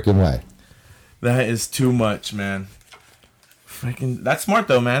freaking way. That is too much, man. Freaking, that's smart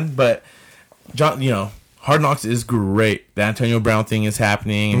though, man. But John, Hard Knocks is great. The Antonio Brown thing is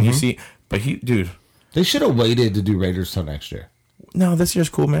happening, and you see, but dude, they should have waited to do Raiders till next year. No, this year's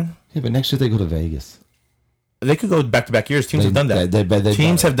cool, man. Yeah, but next year they go to Vegas. They could go back-to-back years. Teams have done that.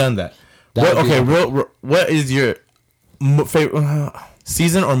 Teams have done that. What is your favorite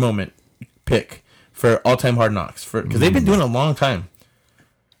season or moment pick for all-time Hard Knocks? Because they've been doing it a long time.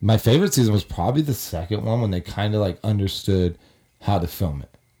 My favorite season was probably the second one when they kind of understood how to film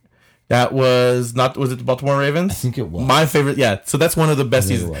it. That was not. Was it the Baltimore Ravens? I think it was my favorite. Yeah, so that's one of the best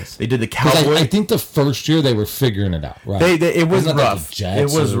seasons. They did the Cowboys. I think the first year they were figuring it out. Right? It was rough.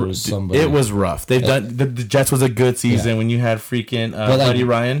 It was rough. They've done the Jets was a good season when you had freaking Buddy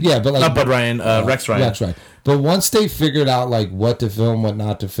Ryan. Yeah, but not Bud Ryan, Rex Ryan. Rex Ryan. But once they figured out like what to film, what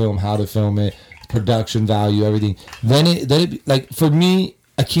not to film, how to film it, production value, everything, then it like for me,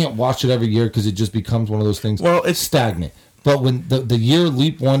 I can't watch it every year because it just becomes one of those things. Well, it's stagnant. But when the year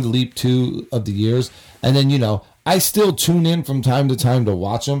leap 1 to leap 2 of the years, and then I still tune in from time to time to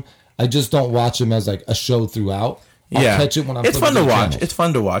watch them. I just don't watch them as like a show throughout. I'll catch it when I'm. It's fun to watch. It's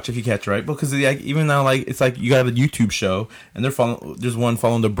fun to watch if you catch it right, because even now, like it's like you got a YouTube show and there's one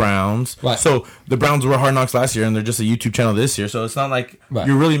following the Browns. Right. So the Browns were Hard Knocks last year, and they're just a YouTube channel this year. So it's not like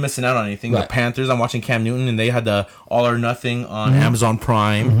you're really missing out on anything. Right. The Panthers, I'm watching Cam Newton, and they had the All or Nothing on Amazon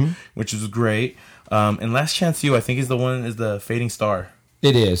Prime, which is great. And Last Chance U, I think is the Fading Star.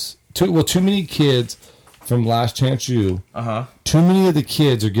 It is. Too many kids from Last Chance U. Too many of the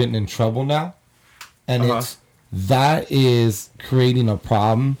kids are getting in trouble now, and that is creating a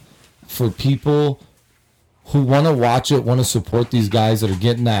problem for people who want to watch it, want to support these guys that are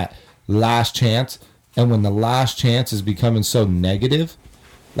getting that last chance. And when the last chance is becoming so negative,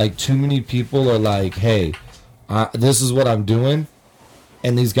 like too many people are like, "Hey, this is what I'm doing."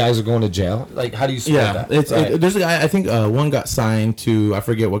 And these guys are going to jail. Like, how do you support that? There's a guy. I think one got signed to I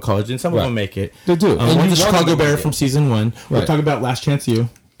forget what college, and some of them make it. They do. One's a Chicago Bear from season 1. We'll talk about Last Chance U.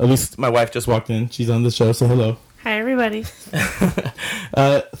 At least my wife just walked in. She's on the show, so hello. Hi, everybody.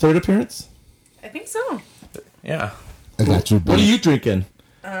 Third appearance? I think so. Yeah. I got you. What are you drinking?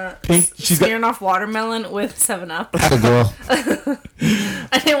 Pink. She's smearing off watermelon with 7-Up. Girl.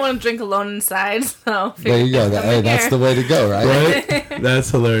 I didn't want to drink alone inside, so there you go. That's the way to go, right? That's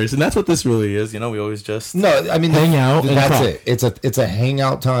hilarious, and that's what this really is. We always just hang out. And that's it. It's a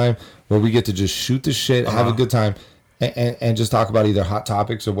hangout time where we get to just shoot the shit, have a good time, and just talk about either hot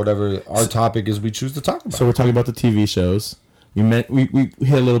topics or whatever our topic is we choose to talk about. So we're talking about the TV shows. We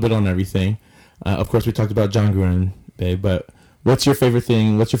hit a little bit on everything. Of course, we talked about John Gruden, babe, but. What's your favorite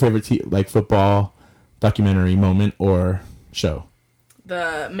thing? What's your favorite football documentary moment or show?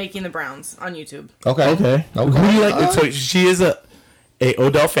 The Making the Browns on YouTube. Okay. Who do you like? So she is a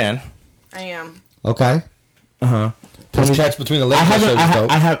Odell fan. I am. Okay. His catch between the legs.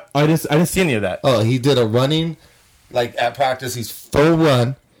 I didn't see any of that. Oh, he did a running, like at practice. He's full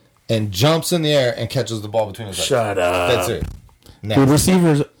run, and jumps in the air and catches the ball between his legs. Shut up. That's it. The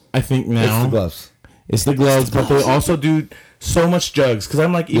receivers, I think now. It's the gloves. But they also do so much jugs. Because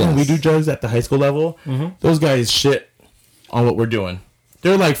I'm like, even we do jugs at the high school level, those guys shit on what we're doing.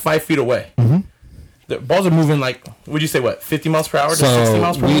 They're like 5 feet away. The balls are moving like, would you say 50 miles per hour to 60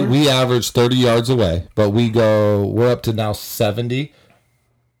 miles per hour? We average 30 yards away, but we're up to now 70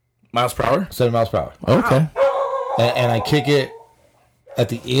 miles per hour? 70 miles per hour. Okay. And I kick it at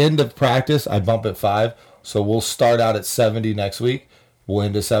the end of practice. I bump it 5. So we'll start out at 70 next week. We'll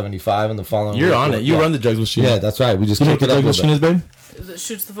end to 75 in the following week. You're on it. You run the jugs machine. Yeah, that's right. We just kick it up. You know what the jugs machine is, babe? It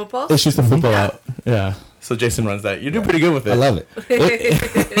shoots the football? It shoots the football out. Yeah. So Jason runs that. You're doing pretty good with it. I love it.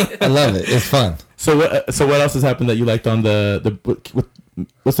 I love it. It's fun. So what else has happened that you liked on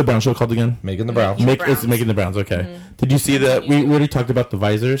what's the Brown show called again? Making the Browns. It's Making the Browns. Okay. Did you see we already talked about the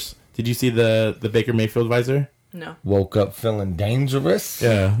visors? Did you see the Baker Mayfield visor? No. Woke up feeling dangerous.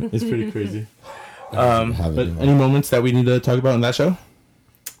 Yeah, it's pretty crazy. But any moments that we need to talk about in that show?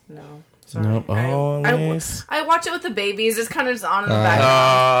 No. Sorry. Nope. Oh, nice. I watch it with the babies. It's kind of just on in the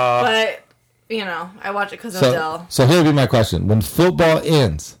background. But, I watch it because of Dell. So here would be my question. When football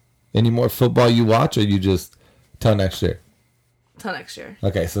ends, any more football you watch, or you just till next year? Till next year.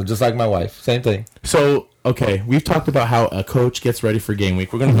 Okay, so just like my wife. Same thing. So, okay, we've talked about how a coach gets ready for game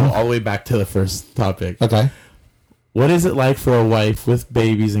week. We're going to go all the way back to the first topic. Okay. What is it like for a wife with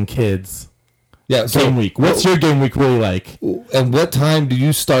babies and kids? Yeah, game week. What's your game week really like? And what time do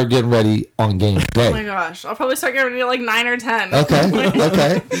you start getting ready on game day? Oh my gosh, I'll probably start getting ready at like 9 or 10.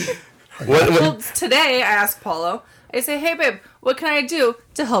 Okay. Well, today I asked Paulo. I say, "Hey babe, what can I do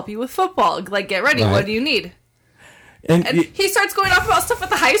to help you with football? Like, get ready. Right. What do you need?" And he starts going off about stuff at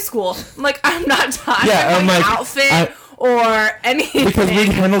the high school. I'm like, I'm not talking outfit or anything. Because we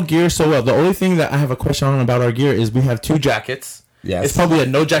handle gear so well. The only thing that I have a question on about our gear is we have 2 jackets. Yes. It's probably a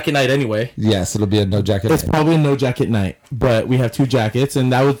no jacket night anyway. Yes, it'll be a no jacket night. It's probably a no jacket night, but we have 2 jackets,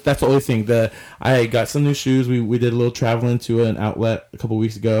 and that's the only thing. I got some new shoes. We did a little traveling to an outlet a couple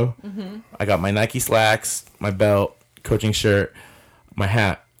weeks ago. I got my Nike slacks, my belt, coaching shirt, my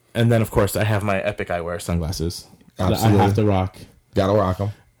hat, and then of course I have my Epic Eyewear sunglasses. Absolutely. I have to rock. Gotta rock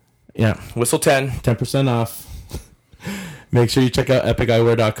them. Yeah. Whistle 10% off. Make sure you check out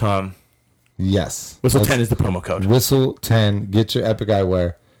epiceyewear.com. Yes. Whistle 10 is the promo code. Whistle 10. Get your Epic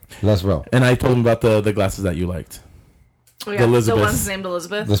Eyewear. Let's roll. And I told him about the glasses that you liked. Oh, yeah. The one's named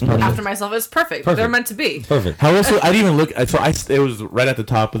Elizabeth. After myself. It's perfect. They're meant to be. Perfect. How else? I didn't even look. It was right at the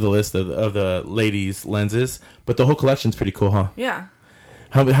top of the list of the ladies' lenses. But the whole collection's pretty cool, huh? Yeah.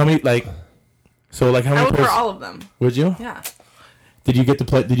 How many like? So like how many? I would wear all of them. Would you? Yeah. Did you get to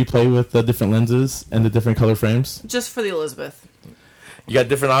play? Did you play with the different lenses and the different color frames? Just for the Elizabeth. You got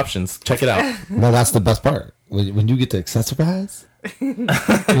different options. Check it out. No, that's the best part. When you get to accessorize. When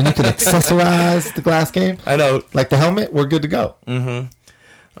you can accessorize the glass game. I know. Like the helmet, we're good to go. Mm-hmm.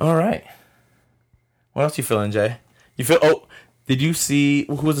 All right. What else you feeling, Jay? You feel? Oh, did you see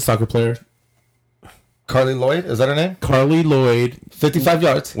who was the soccer player? Carly Lloyd, is that her name? Carly Lloyd, 55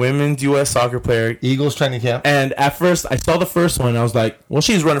 yards. Women's U.S. soccer player. Eagles training camp. And at first, I saw the first one. I was like, well,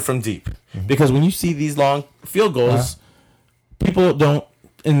 she's running from deep. Mm-hmm. Because when you see these long field goals, people don't,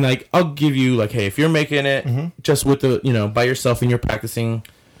 and like, I'll give you, like, hey, if you're making it just with the, by yourself and you're practicing,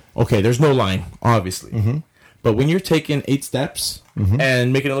 okay, there's no line, obviously. Mm-hmm. But when you're taking 8 steps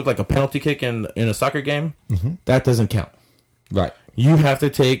and making it look like a penalty kick in a soccer game, that doesn't count. Right. You have to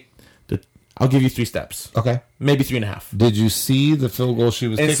take I'll give you 3 steps. Okay. Maybe 3.5. Did you see the field goal she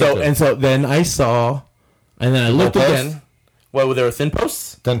was kicking? And so then I saw, and then I looked again. What, were there thin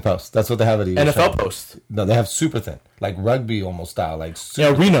posts? Thin posts. That's what they have at Eagles. NFL posts. No, they have super thin. Like rugby almost style. Like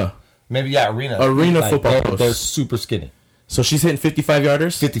arena. Maybe, arena. Arena like football posts. They're super skinny. So she's hitting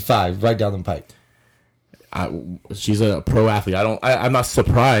 55-yarders? 55, right down the pipe. She's a pro athlete. I'm not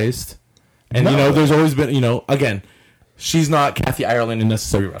surprised. And, there's always been, again, she's not Kathy Ireland in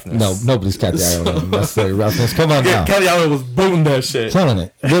Necessary Roughness. No, nobody's Kathy Ireland in Necessary Roughness. Come on now. Kathy Ireland was booting that shit. Telling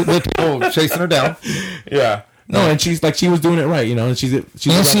it. With people chasing her down. Yeah. No, and she's like, she was doing it right, and she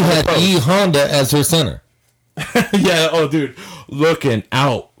had E Honda as her center. Yeah. Oh, dude, looking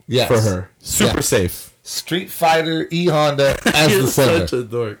out for her. Super safe. Street Fighter E Honda as the center. Such a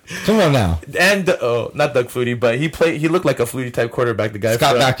dork. Come on now. And not Doug Flutie, but he looked like a Flutie type quarterback. The guy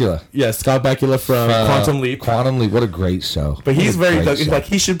Scott Bakula. Yeah, Scott Bakula from Quantum Leap. Quantum Leap. What a great show. But he's very Doug. Like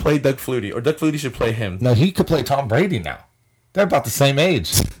he should play Doug Flutie, or Doug Flutie should play him. No, he could play Tom Brady now. They're about the same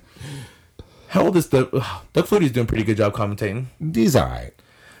age. How old is Doug Flutie's doing a pretty good job commentating. He's all right.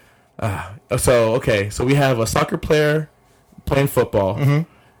 So we have a soccer player playing football. Mm-hmm.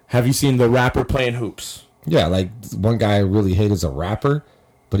 Have you seen the rapper playing hoops? Yeah, like one guy I really hate is a rapper,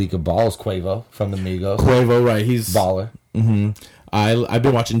 but he could ball is Quavo from the Migos. Quavo, right? He's baller. Mm-hmm. I've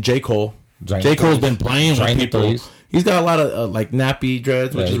been watching J. Cole. J. Cole's been playing with people. Threes. He's got a lot of like nappy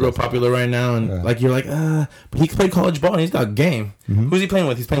dreads, which is real popular right now. And like you're like, but he played college ball and he's got game. Mm-hmm. Who's he playing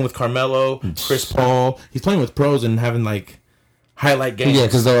with? He's playing with Carmelo, Chris Paul. He's playing with pros and having like highlight games. Yeah,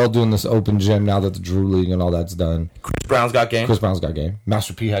 because they're all doing this open gym now that the Drew League and all that's done. Chris Brown's got game.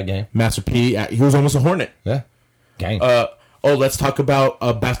 Master P had game. Master P, he was almost a Hornet. Yeah, game. Let's talk about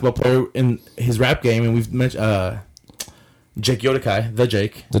a basketball player in his rap game, and we've mentioned Jake Yodakai, the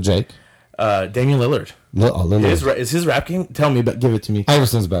Jake. Damian Lillard. Lillard. Is his rap game? Tell me, but give it to me.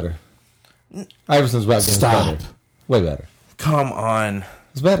 Iverson's better. Iverson's rap game is better. Way better. Come on.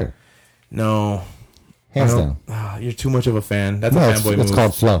 It's better. No. Hands down. You're too much of a fan. That's a fanboy move. It's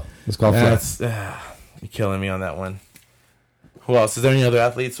called flow. You're killing me on that one. Who else? Is there any other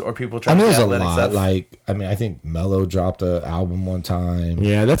athletes or people trying to do athletic stuff? I think Mello dropped an album one time.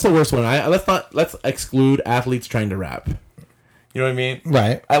 Yeah, that's the worst one. Let's exclude athletes trying to rap. You know what I mean?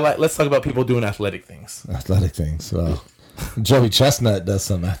 Right. Let's talk about people doing athletic things. Well, Joey Chestnut does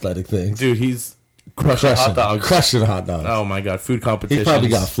some athletic things. Dude, he's crushing hot dogs. Crushing hot dogs. Oh my god, food competitions. He probably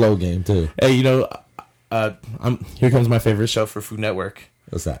got a flow game too. Hey, here comes my favorite show for Food Network.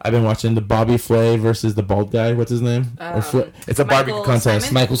 What's that? I've been watching the Bobby Flay versus the bald guy. What's his name? It's a barbecue contest.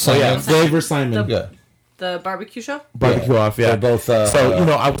 Simon? Michael Simon. Oh, yeah. Flay versus Simon. The barbecue show? Barbecue off, yeah. They're both.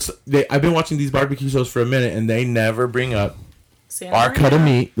 I've been watching these barbecue shows for a minute, and they never bring up our cut of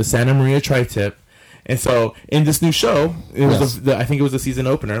meat, the Santa Maria tri-tip. And so in this new show, it was I think it was the season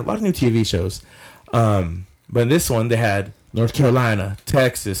opener. A lot of new TV shows, but in this one they had North Carolina,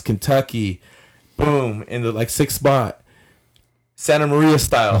 Texas, Kentucky, boom, in the 6th spot, Santa Maria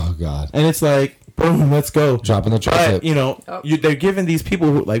style. Oh god! And it's like, boom, let's go, dropping the tri-tip. But they're giving these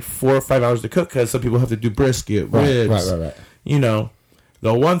people 4 or 5 hours to cook because some people have to do brisket, ribs. Right.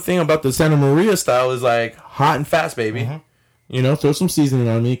 The one thing about the Santa Maria style is hot and fast, baby. Mm-hmm. Throw some seasoning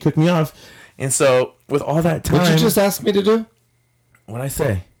on me, cook me off. And so, with all that time... What'd you just ask me to do? What'd I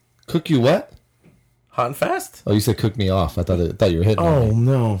say? Cook you what? Hot and fast? Oh, you said cook me off. I thought you were hitting me. Oh,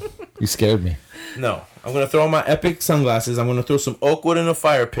 no. You scared me. No. I'm going to throw on my Epic sunglasses. I'm going to throw some oak wood in a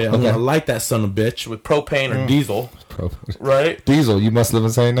fire pit. I'm going to light that son of a bitch with propane or diesel. Propane. Right? Diesel. You must live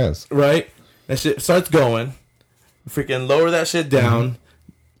in St. Inez. Right? That shit starts going. Freaking lower that shit down.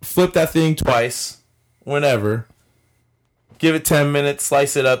 Flip that thing twice. Whenever. Give it 10 minutes.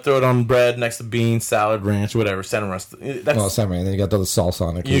 Slice it up. Throw it on bread next to beans, salad, ranch, whatever. Cinnamon. Cinnamon. And then you got the salsa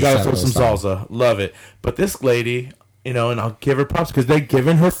on it. You got to throw some salsa. Love it. But this lady, and I'll give her props because they're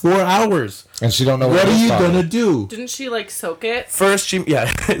giving her 4 hours. And she don't know what are you going to do? Didn't she, soak it? First, she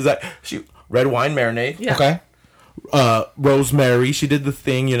red wine marinade. Yeah. Okay. Rosemary. She did the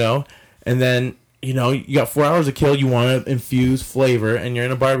thing, and then, you got 4 hours to kill. You want to infuse flavor, and you're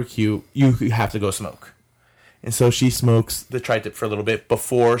in a barbecue. You have to go smoke. And so she smokes the tri-tip for a little bit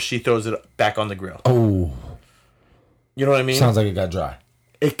before she throws it back on the grill. Oh. You know what I mean? Sounds like it got dry.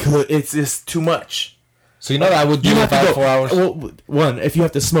 It could. It's just too much. So that I would do it for 4 hours? Well, one, if you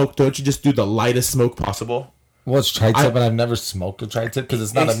have to smoke, don't you just do the lightest smoke possible? Well, it's tri-tip, and I've never smoked a tri-tip because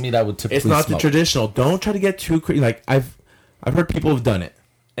it's not a meat I would typically smoke. It's not the traditional. Don't try to get too crazy. I've heard people have done it.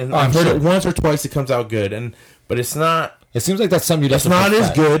 And I've heard it once or twice. It comes out good, but it's not. It seems like that's something you'd have to perfect. It's not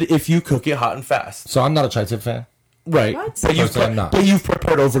as good if you cook it hot and fast. So I'm not a tri-tip fan. Right. What? But you've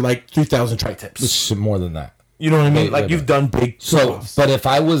prepared over 3,000 tri-tips. It's more than that. You know what I mean? You've done big. But if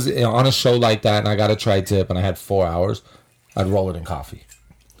I was on a show like that and I got a tri-tip and I had 4 hours, I'd roll it in coffee.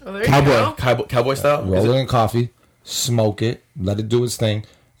 Oh, there you go. Cowboy style. Roll it in coffee, smoke it, let it do its thing,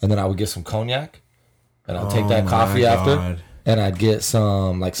 and then I would get some cognac, and I'd take that coffee after, and I'd get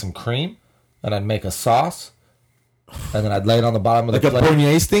some cream, and I'd make a sauce, and then I'd lay it on the bottom of the plate. Like a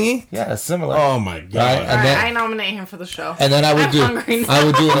Bolognese thingy? Yeah, similar. Oh my god! Right? And then, I nominate him for the show. And then I would do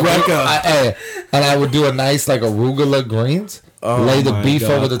a nice arugula greens. Lay the beef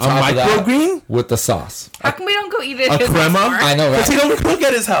over the top of that green with the sauce. How come we don't go eat it? A crema? I know, right? Because he don't cook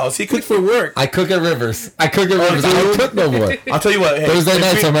at his house. He cooks for work. I cook at Rivers. I don't cook no more. I'll tell you what. Hey, Thursday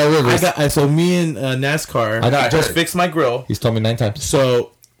nights I'm at Rivers. So me and NASCAR just fixed my grill. He's told me 9 times.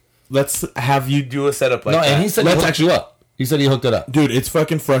 So let's have you do a setup like that. And he said he hooked you up. He said he hooked it up. Dude, it's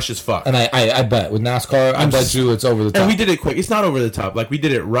fucking fresh as fuck. And I bet. With NASCAR, I bet you it's over the top. And we did it quick. It's not over the top. We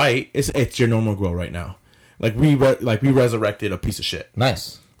did it right. It's your normal grill right now. We resurrected a piece of shit.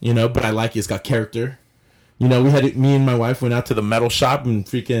 Nice. But I like it. It's got character. Me and my wife went out to the metal shop and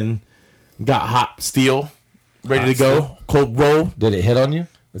freaking got hot steel ready to go. Cold roll. Did it hit on you?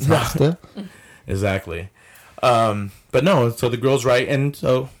 It's hot still? Exactly. But no, so the grill's right. And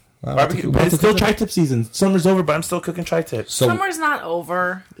so barbecue. But it's still tri-tip season. Summer's over, but I'm still cooking tri-tips. So, summer's not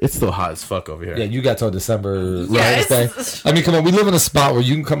over. It's still hot as fuck over here. Yeah, you got till December. Day. I mean, come on. We live in a spot where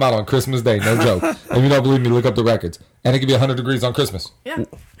you can come out on Christmas Day. No joke. If you don't believe me, look up the records. And it can be 100 degrees on Christmas. Yeah.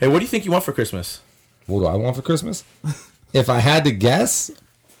 Hey, what do you think you want for Christmas? What do I want for Christmas? If I had to guess,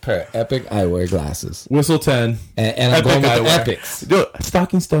 pair of Epic eyewear glasses. Whistle 10. And I'm going with the Epics. Do it.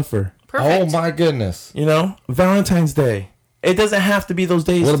 Stocking stuffer. Perfect. Oh, my goodness. Valentine's Day. It doesn't have to be those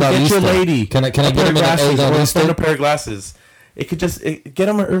days. What about get Easter? Your lady. Can I get them in a pair of glasses? It could just get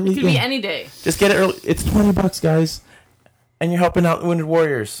them early. It could be any day. Just get it early. It's $20, guys, and you're helping out Wounded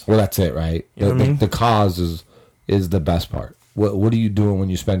Warriors. Well, that's it, right? You know what I mean? The cause is the best part. What are you doing when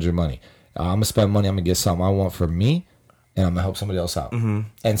you spend your money? I'm gonna spend money. I'm gonna get something I want for me, and I'm gonna help somebody else out,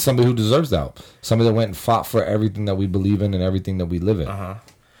 and somebody who deserves that help. Somebody that went and fought for everything that we believe in and everything that we live in,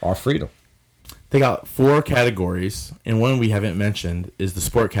 our freedom. They got 4 categories, and one we haven't mentioned is the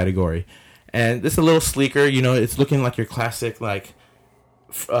sport category. And this is a little sleeker, it's looking like your classic, framed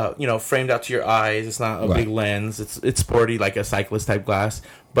out to your eyes. It's not a big lens. It's sporty, like a cyclist type glass.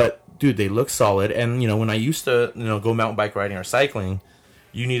 But, dude, they look solid. And, when I used to, go mountain bike riding or cycling,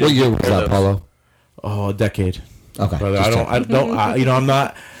 you needed What year was that, Paulo? Oh, a decade. Okay. Brother, I'm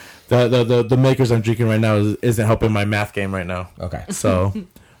not, the makers I'm drinking right now isn't helping my math game right now. Okay. So...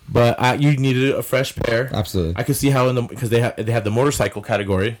 But you needed a fresh pair. Absolutely. I could see how because they have the motorcycle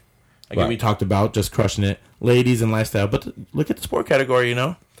category, we talked about, just crushing it, ladies and lifestyle. But look at the sport category,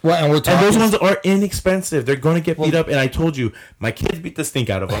 Well, and we're talking, and those ones are inexpensive. They're going to get beat up, and I told you, my kids beat the stink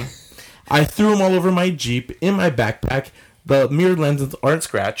out of them. I threw them all over my Jeep, in my backpack. The mirror lenses aren't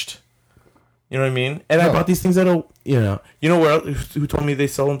scratched. You know what I mean? And I bought these things at who told me they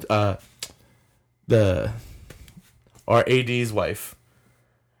sell them? Our AD's wife.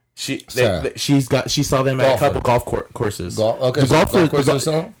 She saw them at a couple golf courses. Okay, golf courses.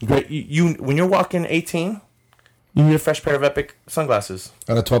 Great. When you're walking 18, you need a fresh pair of Epic sunglasses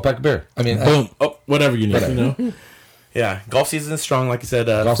and a 12-pack of beer. I mean, boom. Whatever you need. Yeah, golf season is strong. Like I said,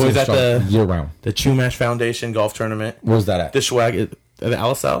 always at the year round. The Chumash Foundation golf tournament. Where's that at? The Schwag, the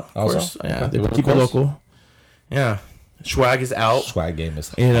Alisal. Of course. Yeah, they keep it local. Yeah, Schwag is out. Swag game is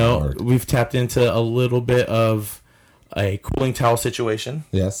hard. We've tapped into a little bit of a cooling towel situation.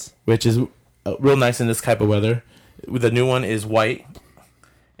 Yes. Which is real nice in this type of weather. The new one is white.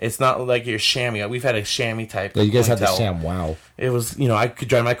 It's not like your chamois. We've had a chamois type. Yeah, you guys had the sham. Wow. It was, I could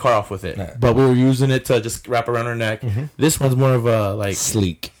drive my car off with it. Yeah. But we were using it to just wrap around our neck. Mm-hmm. This one's more of a, like...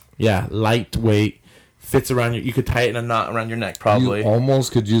 sleek. Yeah, lightweight. Fits around you could tie it in a knot around your neck, probably. You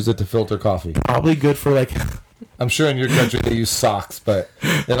almost could use it to filter coffee. Probably good for, like... I'm sure in your country they use socks, but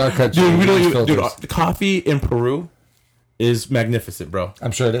in our country we don't use filters. Dude, coffee in Peru is magnificent, bro.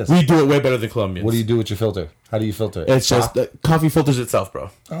 I'm sure it is. We do it way better than Colombians. What do you do with your filter? How do you filter it? It's just coffee filters itself, bro.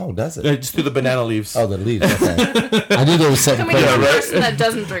 Oh, does it? Just through the banana leaves. Oh, the leaves. Okay. I knew there was something. Coming from a person that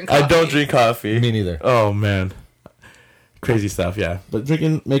doesn't drink coffee. I don't drink coffee. Me neither. Oh man, crazy stuff. Yeah, but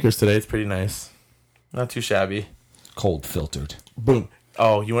drinking Makers today, it's pretty nice. Not too shabby. Cold filtered. Boom.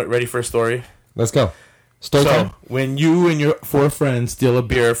 Oh, you ready for a story? Let's go. Story time. When you and your 4 friends steal a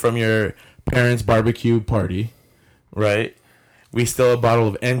beer from your parents' barbecue party, right? We steal a bottle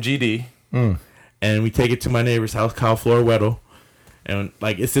of MGD, and we take it to my neighbor's house, Kyle Floriwedo, and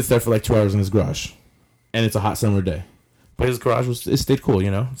like it sits there for like 2 hours in his garage, and it's a hot summer day. But his garage it stayed cool,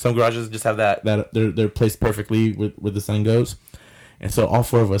 Some garages just have that they're placed perfectly where the sun goes, and so all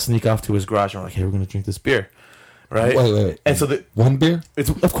 4 of us sneak off to his garage and we're like, hey, we're gonna drink this beer. Right. Wait. And so one beer? It's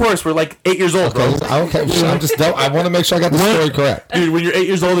of course we're like 8 years old, bro. Okay. I want to make sure I got the story correct. Dude, when you're 8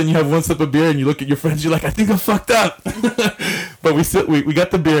 years old and you have one sip of beer and you look at your friends, you're like, I think I'm fucked up. But we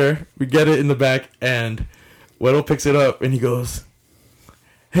got the beer, we get it in the back, and Weddle picks it up and he goes,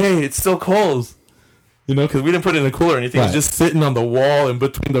 "Hey, it's still cold," because we didn't put it in a cooler or anything. Right. It was just sitting on the wall in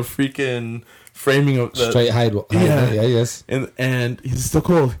between the freaking framing of the straight hide. Yeah, yes. And he's still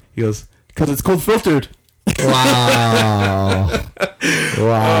cold. He goes, "Because it's cold filtered." Wow.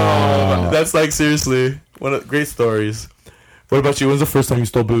 That's like seriously one of the great stories. What about you? When's the first time you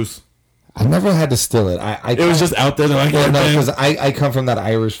stole booze? I never had to steal it. It was just out there. Because I come from that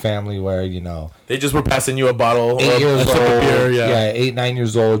Irish family where they just were passing you a bottle. 8 years old, beer, 8, 9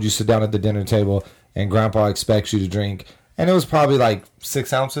 years old. You sit down at the dinner table and Grandpa expects you to drink, and it was probably like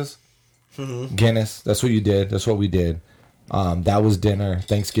 6 ounces Guinness. That's what you did. That's what we did. That was dinner,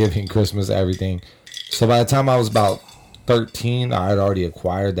 Thanksgiving, Christmas, everything. So by the time I was about 13, I had already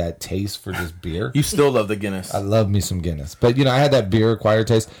acquired that taste for this beer. You still love the Guinness. I love me some Guinness. But, I had that beer acquired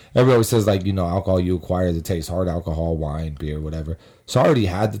taste. Everybody always says, like, alcohol, you acquire the taste. Hard alcohol, wine, beer, whatever. So I already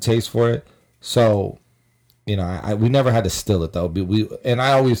had the taste for it. So, we never had to steal it, though.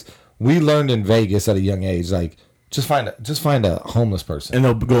 We learned in Vegas at a young age, like, just find a homeless person. And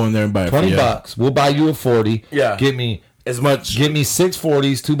they'll go in there and buy it $20. We'll buy you a 40. Yeah. Give me... as much. Give me 6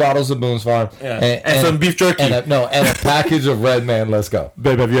 40s, 2 bottles of Boone's Farm, and some beef jerky, and a package of Red Man. Let's go,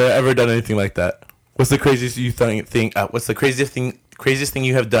 babe. Have you ever done anything like that? What's the craziest What's the craziest thing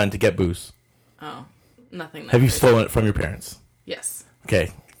you have done to get booze? Oh, nothing. Have you stolen it from your parents? Yes. Okay,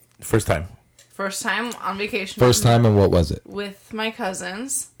 first time. First time on vacation. First time, and what was it? With my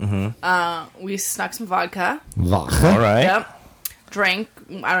cousins. Mm-hmm. We snuck some vodka. All right. Yep. Drank,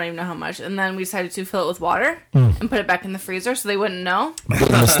 I don't even know how much, and then we decided to fill it with water and put it back in the freezer so they wouldn't know.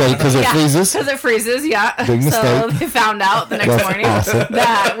 Big mistake, because it freezes? Because it freezes, yeah. Big mistake. So they found out the next morning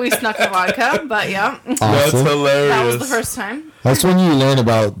that we snuck the vodka, but yeah. Awesome. That's hilarious. That was the first time. That's when you learn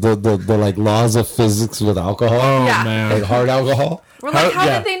about the like laws of physics with alcohol. Oh, man. Like hard alcohol. We're like, how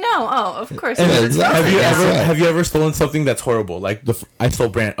did they know? Oh, of course. Have you ever stolen something that's horrible? Like I stole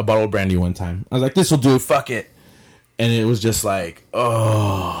a bottle of brandy one time. I was like, this will do. Fuck it. And it was just like,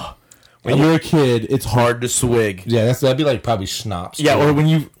 oh. When you're a kid, it's hard to swig. Yeah, that'd be like probably schnapps. Yeah, or when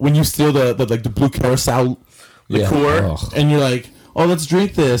you steal the blue carousel liqueur, and you're like, oh, let's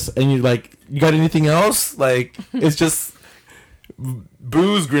drink this, and you're like, you got anything else? Like, it's just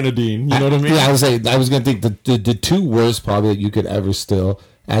booze grenadine. You know what I mean? Yeah, I was gonna think the 2 worst probably that you could ever steal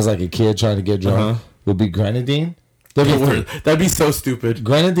as like a kid trying to get drunk would be grenadine. That'd be so stupid.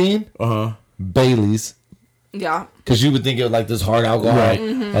 Grenadine, Bailey's. Yeah. Because you would think it was like this hard alcohol. Right.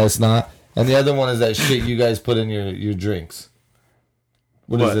 Mm-hmm. It's not. And the other one is that shit you guys put in your drinks.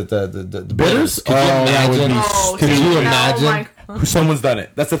 What is it? The bitters? Could you imagine? Someone's done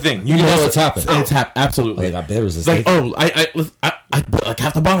it. That's the thing. You know what's happened. It's happened. Absolutely. They got bitters. It's like, I put like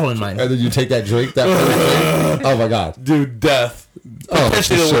half the bottle in mine. And then you take that drink. Oh my god. Dude, death.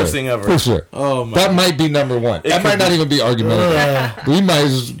 Potentially the worst thing ever. For sure. Oh my. That might be number 1. That might not even be argumentative. We might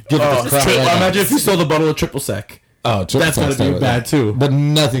just give it the crap. Imagine if you stole the bottle of triple sec. Oh, that's gonna be bad too. But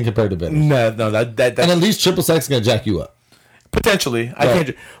nothing compared to bitters. No, that. And at least triple sec's gonna jack you up. Potentially, I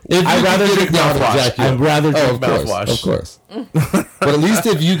can't. I'd rather drink mouthwash. I'd rather drink mouthwash. Of course. But at least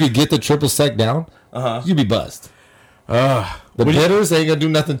if you could get the triple sec down, you'd be buzzed. The bitters ain't gonna do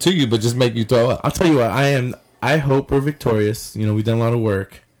nothing to you, but just make you throw up. I'll tell you what. I hope we're victorious. We've done a lot of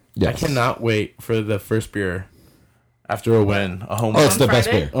work. Yes. I cannot wait for the first beer after a win, a home. Oh, it's the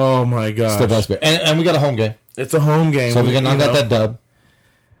best beer. Oh my god, it's the best beer, and we got a home game. It's a home game, so we can knock out that dub.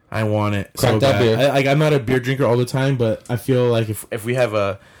 I want it. Crack so that beer. I'm not a beer drinker all the time, but I feel like if we have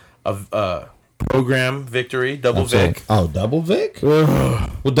a program victory, double Vic. Oh, double Vic? We're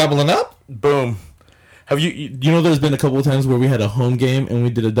doubling up? Boom. Have you there's been a couple of times where we had a home game and we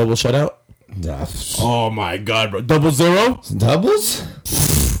did a double shutout? Yeah. Oh my god, bro. 0-0? Doubles?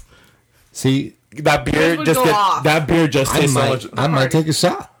 See, that beer just tastes so much. I might take a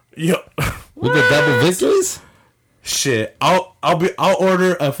shot. Yep. We get double victories? Shit. I'll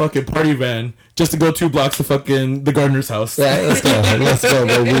order a fucking party van just to go 2 blocks to fucking the gardener's house. Yeah, let's go. Let's go,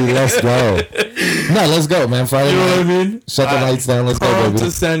 baby. Let's go. No, let's go, man. Friday night. You know what I mean? Shut the lights down. Let's go, baby.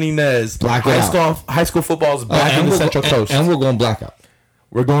 To San Ynez. High school football is back in the Central Coast. And we're going blackout.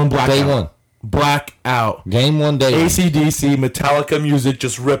 We're going blackout. Day 1. Blackout. Game 1, day 1. AC/DC, Metallica music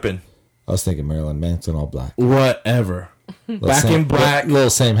just ripping. I was thinking Marilyn Manson all black. Whatever. Back in black.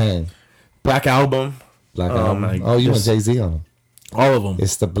 Little same hand. Black album. Black album. Oh, you went Jay-Z on them. All of them.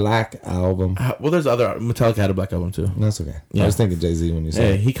 It's the Black Album. Well, there's other. Metallica had a Black Album too. That's okay. Yeah. I was thinking Jay-Z when you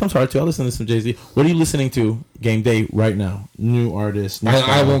said. Hey, he comes hard too. I listen to some Jay-Z. What are you listening to game day right now? New artist.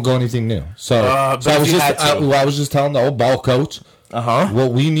 I won't go anything new. So I was just telling the old ball coach.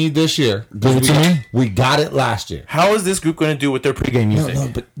 What we need this year. Give it to me. We got it last year. How is this group going to do with their pregame music? No,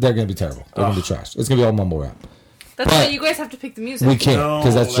 but they're going to be terrible. They're going to be trash. It's going to be all mumble rap. That's why you guys have to pick the music. We can't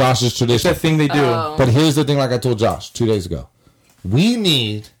because that's Josh's tradition. That's the thing they do. But here's the thing, like I told Josh 2 days ago. We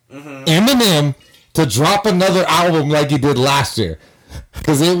need Eminem to drop another album like he did last year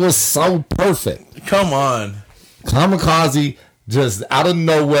because it was so perfect. Come on. Kamikaze just out of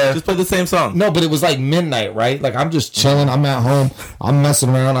nowhere. Just play the same song. No, but it was like midnight, right? Like I'm just chilling. I'm at home. I'm messing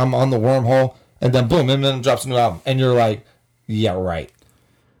around. I'm on the wormhole. And then boom, Eminem drops a new album. And you're like, yeah, right.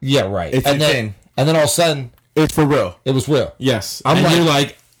 Yeah, right. It's insane. And then all of a sudden, it's for real. It was real. Yes. You're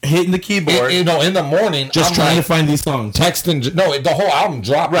like hitting the keyboard. In the morning. Just trying to find these songs. Texting. No, the whole album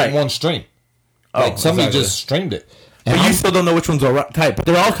dropped in one stream. Like somebody just streamed it. And you still don't know which ones are tight, but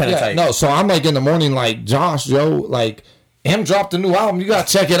they're all kind of tight. No, so I'm like in the morning like, Josh, like, M dropped a new album. You got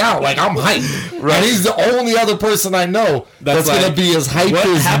to check it out. Like, I'm hyped. Right. And he's the only other person I know that's going to be as hyped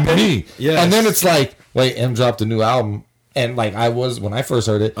as me. Yes. And then it's like, wait, M dropped a new album. And like when I first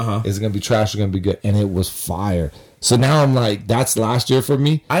heard it, is it going to be trash or going to be good? And it was fire. So now I'm like, that's last year for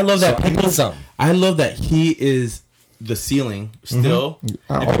me. I love that I love that he is the ceiling still.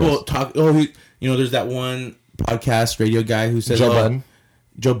 And people talk, there's that one podcast radio guy who says,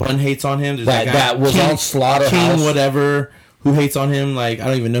 Joe Budden hates on him. There's that was on Slaughterhouse. King whatever, who hates on him. Like, I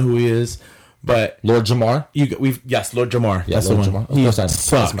don't even know who he is. But Lord Jamar? Lord Jamar. Yeah, that's Lord the one. Jamar. He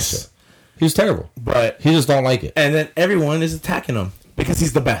sucks. He's terrible. But he just don't like it. And then everyone is attacking him because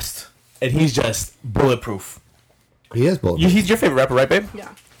he's the best. And he's just bulletproof. He is bulletproof. He's your favorite rapper, right, babe? Yeah.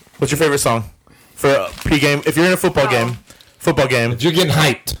 What's your favorite song for a pregame? If you're in a football game. If you're getting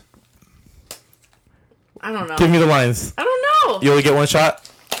hyped. I don't know. Give me the lines. I don't know. You only get one shot?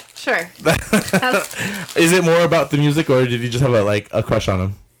 Sure. Is it more about the music, or did you just have a crush on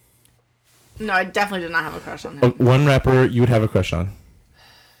him? No, I definitely did not have a crush on him. One rapper you would have a crush on.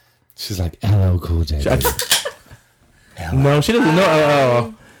 She's like LL Cool J. No, she doesn't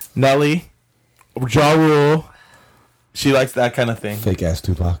know LL. Nelly, Ja Rule. She likes that kind of thing. Fake ass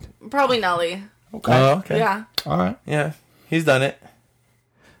Tupac. Probably Nelly. Okay. Oh, okay. Yeah. All right. Yeah, he's done it.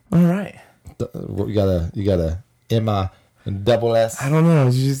 All right. You got a M-I-double-S. I don't know.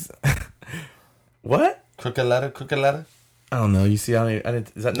 She's what? Crooked letter. I don't know. You see, I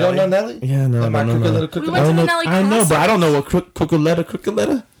didn't. Is that Nelly? No, Nelly. Yeah, no. We went to the Nelly concert. I know, but I don't know what crooked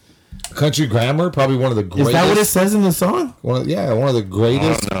letter. Country Grammar, probably one of the greatest. Is that what it says in the song? One of the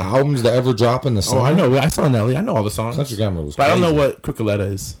greatest albums to ever drop in the song. Oh, I know. I saw Nelly. I know all the songs. Country Grammar was. But crazy. I don't know what crooked letter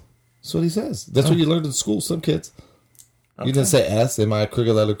is. That's what he says. That's what you learned in school. Some kids. Okay. You didn't say S. Am I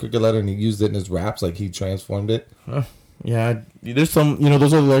crooked letter, and he used it in his raps, like he transformed it. Yeah, there's some.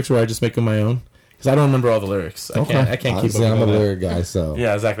 Those are the lyrics where I just make them my own. Because I don't remember all the lyrics. I can't keep up. I'm a lyric guy, so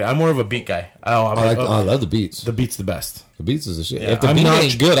yeah, exactly. I'm more of a beat guy. I love the beats. The beat's the best. The beats is the shit. Yeah, if the beat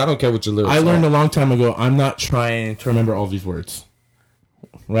ain't good, I don't care what your lyrics. I learned a long time ago. I'm not trying to remember all these words.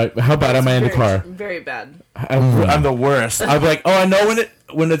 Right? How bad am I in the car? Very bad. I'm the worst. I'm like, I know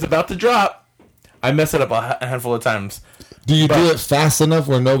when it's about to drop. I mess it up a handful of times. Do you do it fast enough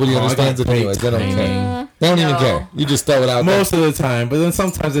where nobody understands it anyways? They don't care. They don't even care. You just throw it out most of the time. But then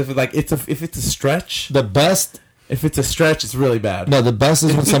sometimes if it's a stretch, the best. If it's a stretch, it's really bad. No, the best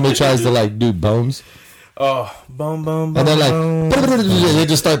is when somebody tries to do bones. Oh, boom, boom, boom. And they're like, they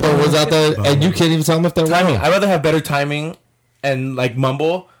just start throwing words out there, and you can't even tell them if they're wrong. I'd rather have better timing and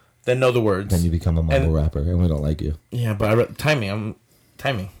mumble then know the words. Then you become a mumble rapper, and we don't like you. Yeah, but timing.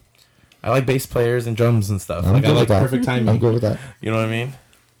 I like bass players and drums and stuff. I like perfect timing. I'm good with that. You know what I mean?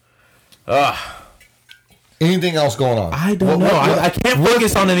 Anything else going on? I don't know. I can't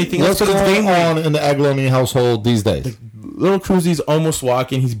focus on anything else. What's going on in the Agloni household these days? Like, little Cruzy's almost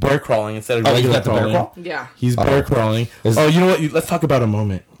walking. He's bear crawling instead of regular crawling. Bear crawl? Yeah. He's bear crawling. You know what? Let's talk about a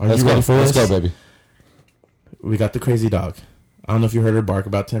moment. Are you ready for this? Let's go, baby. We got the crazy dog. I don't know if you heard her bark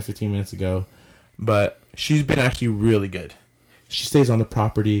about 10, 15 minutes ago, but she's been actually really good. She stays on the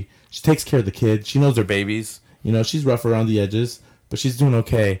property. She takes care of the kids. She knows their babies. You know, she's rough around the edges, but she's doing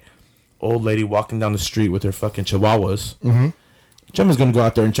okay. Old lady walking down the street with her fucking chihuahuas. Mm-hmm. Gemma's going to go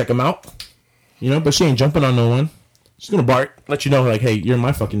out there and check them out. You know, but she ain't jumping on no one. She's going to bark, let you know, like, hey, you're in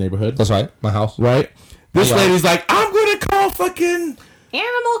my fucking neighborhood. That's right. My house. Right? This lady's like, I'm going to call fucking...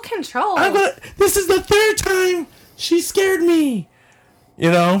 animal control. This is the third time she scared me.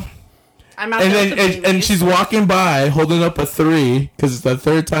 You know? I'm out and she's walking by holding up a 3 because it's the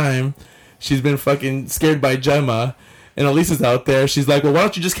third time she's been fucking scared by Gemma. And Elisa's out there. She's like, well, why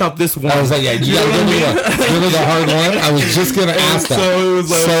don't you just count this one? I was like, yeah, you gotta give me one. Give me the hard one. I was just going to ask that. So it was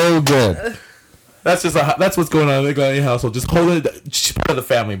like... so good. That's what's going on in the Agloni household. Just hold it. She's part of the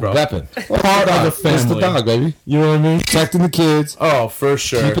family, bro. Weapon. Part of the family. It's the dog, baby. You know what I mean? Protecting the kids. Oh, for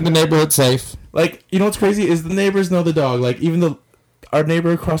sure. Keeping the neighborhood safe. Like, you know what's crazy is the neighbors know the dog. Like, even our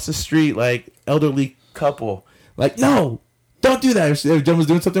neighbor across the street, like, elderly couple. Like, no, don't do that. If Gemma's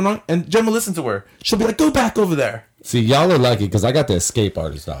doing something wrong, and Gemma listens to her, she'll be like, go back over there. See, y'all are lucky because I got the escape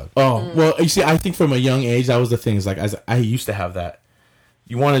artist dog. Oh, well, you see, I think from a young age, that was the thing. Is like, I used to have that.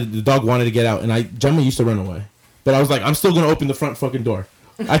 The dog wanted to get out, and Gemma used to run away. But I was like, I'm still going to open the front fucking door.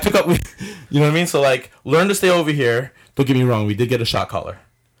 I took up, you know what I mean? So, like, learn to stay over here. Don't get me wrong, we did get a shot collar.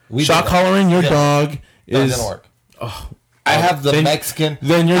 Shot collaring your dog is... That didn't work. Oh, I have the Mexican...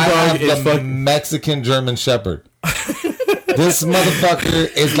 Then your dog is the Mexican German Shepherd. This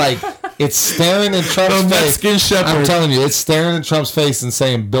motherfucker is like... It's staring in Trump's face. Mexican Shepherd. I'm telling you, it's staring in Trump's face and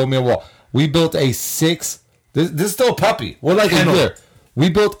saying, build me a wall. We built a 6... This is still a puppy. We're like in here. We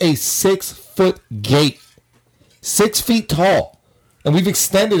built a 6-foot gate. 6 feet tall. And we've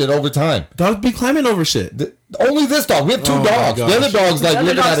extended it over time. Dogs be climbing over shit. Only this dog. We have 2 dogs. The other dog's like... The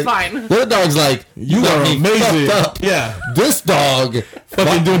other dog's fine. The other dog's like, you got me amazing. Fucked up. Yeah. This dog...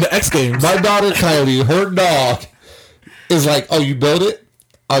 fucking doing the X Games. My daughter, Kylie, her dog is like, oh, you built it?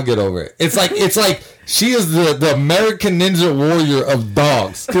 I'll get over it. It's like she is the American Ninja Warrior of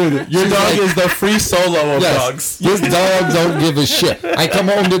dogs. Dude, your dog is the free solo of dogs. This dog don't give a shit. I come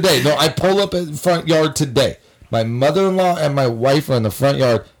home today. No, I pull up in the front yard today. My mother-in-law and my wife are in the front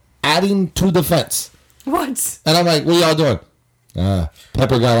yard adding to the fence. What? And I'm like, what y'all doing?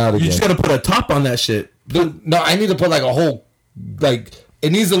 Pepper got out again. You just got to put a top on that shit. Dude, no, I need to put like a whole, like,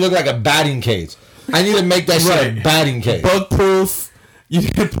 it needs to look like a batting cage. I need to make that shit a batting cage. Bug proof. You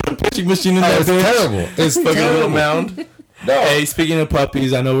can put a pitching machine in there. It's terrible. It's fucking terrible. Little mound. No. Hey, speaking of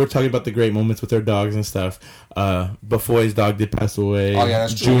puppies, I know we're talking about the great moments with their dogs and stuff. Bufoy's dog did pass away. Oh, yeah,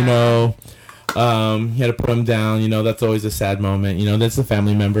 that's true. Juno. He had to put him down. You know, that's always a sad moment. You know, that's a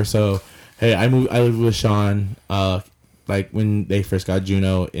family member. So, hey, I lived with Sean, like when they first got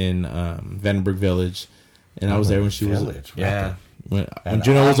Juno in Vandenberg Village. And I was there when she was... Yeah. When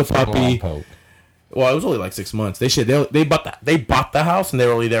Juno was a puppy... Well, it was only like 6 months. They bought the house and they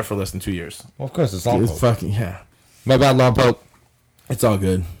were only there for less than 2 years. Well, of course, it's all fucking My bad, Lompoc. It's all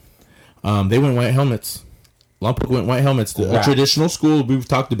good. They went white helmets. Lompoc went white helmets. A traditional school we've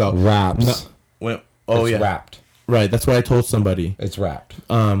talked about. Wraps. It's wrapped. Right. That's what I told somebody. It's wrapped.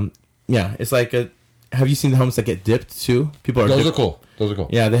 Yeah. It's like have you seen the helmets that get dipped too? Those are cool.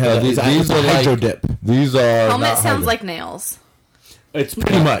 Yeah, they have these are hydro dip. These are helmet sounds like nails. It's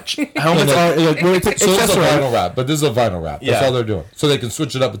pretty much helmets are like it's a vinyl wrap, but this is a vinyl wrap. That's all they're doing, so they can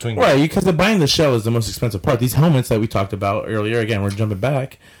switch it up between. Right, because the buying the shell is the most expensive part. These helmets that we talked about earlier, again, we're jumping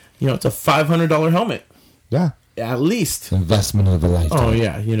back. You know, it's a $500 helmet. Yeah, at least investment of a lifetime. Oh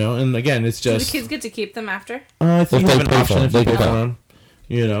yeah, you know, and again, it's just do the kids get to keep them after. I think you have an option if they pay for them.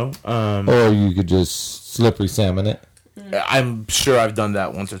 You know, or you could just slippery salmon it. I'm sure I've done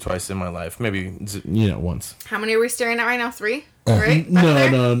that once or twice in my life. Maybe, once. How many are we staring at right now? 3? Right?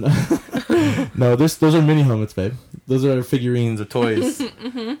 No. No, those are mini helmets, babe. Those are figurines or toys.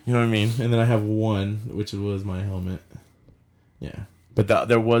 Mm-hmm. You know what I mean? And then I have one, which was my helmet. Yeah. But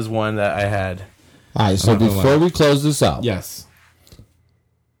there was one that I had. All right, so before we close this out. Yes.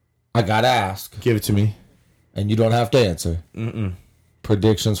 I got to ask. Give it to me. And you don't have to answer.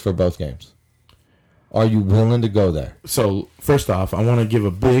 Predictions for both games. Are you willing to go there? So, first off, I want to give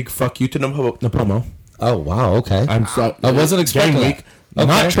a big fuck you to Napomo. Oh, wow, okay. I wasn't expecting week.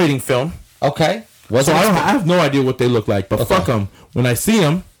 not trading film. Okay. So I have no idea what they look like, but fuck them. When I see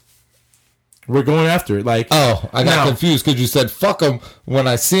them, we're going after it. Like, I got confused because you said fuck them when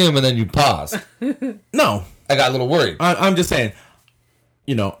I see them, and then you paused. No, I got a little worried. I'm just saying,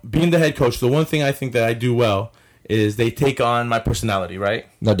 being the head coach, the one thing I think that I do well is they take on my personality, right?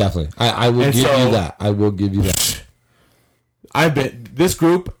 No, definitely. I will give you that. I will give you that. I bet this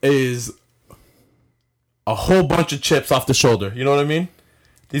group is a whole bunch of chips off the shoulder. You know what I mean?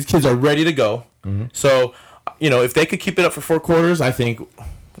 These kids are ready to go. Mm-hmm. So, if they could keep it up for 4 quarters, I think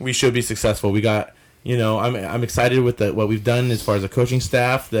we should be successful. We got, I'm excited with what we've done as far as the coaching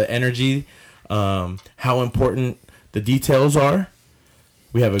staff, the energy, how important the details are.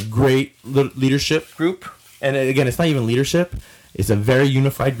 We have a great leadership group. And again, it's not even leadership. It's a very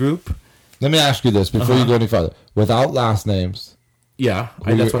unified group. Let me ask you this before you go any further. Without last names. Yeah.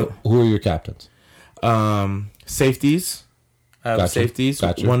 Who are your captains? Safeties. Safeties.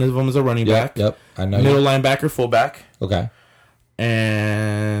 Gotcha. One of them is a running back. Yep. I know. Middle linebacker, fullback. Okay.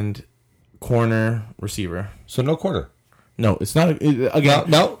 And corner, receiver. So no quarter. No, it's not.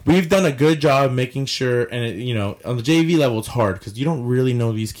 No. We've done a good job making sure, and on the JV level, it's hard because you don't really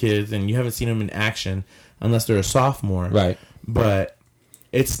know these kids, and you haven't seen them in action unless they're a sophomore. Right. But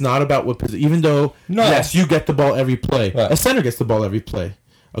it's not about what position. Even though, yes, you get the ball every play. Right. A center gets the ball every play.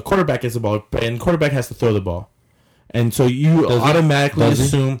 A quarterback gets the ball, and quarterback has to throw the ball. And so you automatically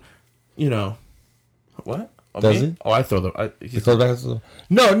assume, what? Does he? Oh, I throw the.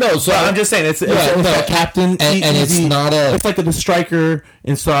 No. So I'm just saying it's a captain, and it's not a. It's like the striker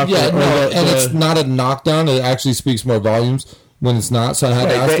in soccer. Yeah, it's not a knockdown. It actually speaks more volumes when it's not. So I had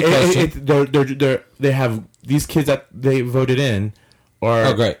to ask the question. They have these kids that they voted in,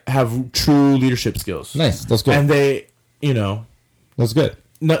 or have true leadership skills. Nice, that's good. And they, that's good.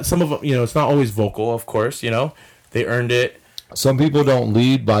 Some of them, it's not always vocal, of course. They earned it. Some people don't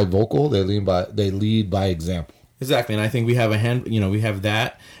lead by vocal; they lead by example. Exactly, and I think we have we have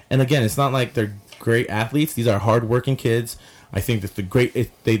that. And again, it's not like they're great athletes; these are hardworking kids. I think that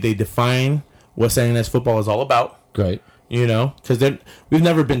they define what San Ynez football is all about. Great, because we've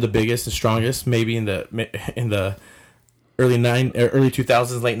never been the biggest, the strongest. Maybe in the early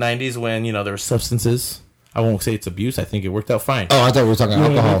 2000s, late 90s, when there were substances. I won't say it's abuse. I think it worked out fine. Oh, I thought we were talking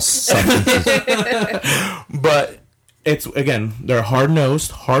alcohol substances. But it's, again, they're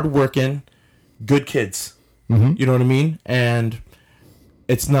hard-nosed, hard-working, good kids. Mm-hmm. You know what I mean? And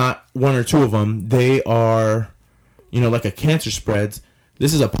it's not one or two of them. They are, like a cancer spreads.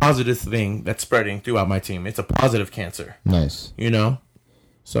 This is a positive thing that's spreading throughout my team. It's a positive cancer. Nice.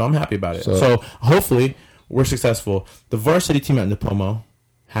 So I'm happy about it. So hopefully we're successful. The varsity team at Nipomo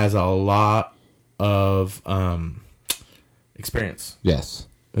has a lot of experience. Yes.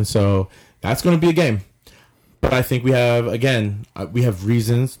 And so that's going to be a game. But I think we have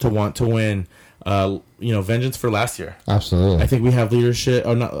reasons to want to win. Vengeance for last year. Absolutely. I think we have leadership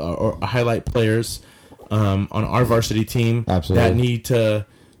or highlight players on our varsity team. Absolutely. That need to,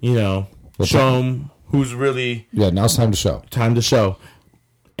 show them who's really. Yeah, now it's time to show. Time to show.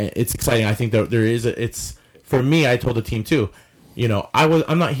 It's exciting. I think that there is. It's for me. I told the team too.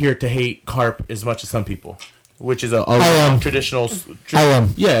 I'm not here to hate Carp as much as some people, which is a traditional. I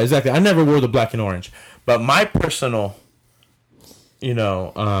am. Yeah, exactly. I never wore the black and orange, but my personal,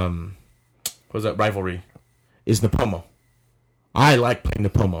 rivalry is Nipomo. I like playing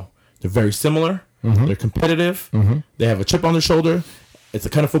Nipomo. They're very similar. Mm-hmm. They're competitive. Mm-hmm. They have a chip on their shoulder. It's the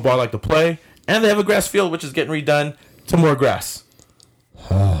kind of football I like to play, and they have a grass field which is getting redone to more grass.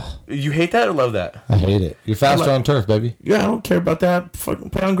 You hate that or love that? I hate it. You're faster on turf, baby. Yeah, I don't care about that.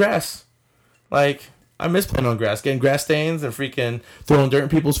 Fucking play on grass. Like, I miss playing on grass. Getting grass stains and freaking throwing dirt in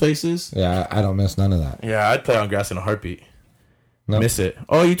people's faces. Yeah, I don't miss none of that. Yeah, I'd play on grass in a heartbeat. Nope. Miss it.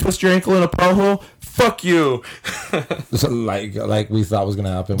 Oh, you twist your ankle in a pothole? Fuck you. like we thought was going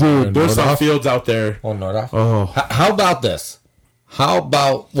to happen. Dude, there's some fields out there. Oh, Nordhoff? Oh. How about this? How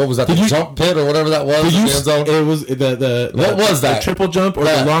about, what was that, jump pit or whatever that was? It was what was that? The triple jump or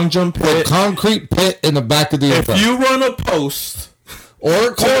the long jump pit? The concrete pit in the back of the end. If you run a post or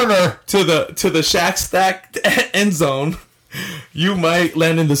a corner to the shack stacked end zone, you might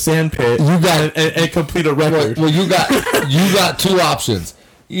land in the sand pit and complete a record. Well, you got two options.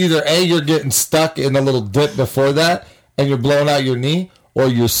 Either A, you're getting stuck in a little dip before that and you're blowing out your knee, or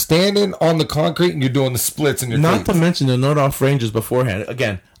you're standing on the concrete and you're doing the splits in your Not to mention the Nordhoff Rangers beforehand.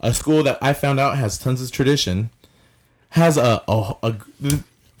 Again, a school that I found out has tons of tradition. Has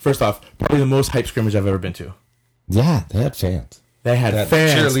first off, probably the most hype scrimmage I've ever been to. Yeah, they had fans. They had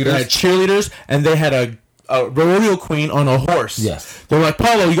fans. They had cheerleaders, and they had a rodeo queen on a horse. Yes. They're like,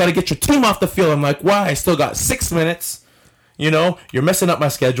 Paulo, you got to get your team off the field. I'm like, why? I still got 6 minutes. you're messing up my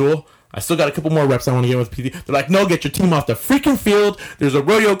schedule. I still got a couple more reps I want to get with PT. They're like, no, get your team off the freaking field. There's a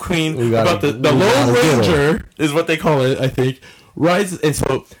rodeo queen about the Lone Ranger is what they call it, I think. Rides, and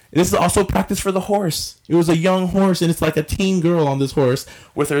so this is also practice for the horse. It was a young horse, and it's like a teen girl on this horse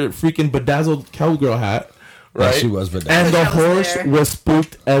with her freaking bedazzled cowgirl hat. Right, yeah, she was bedazzled, and the horse was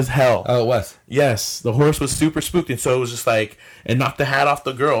spooked as hell. Oh, it was. Yes, the horse was super spooked, and so it was just like it knocked the hat off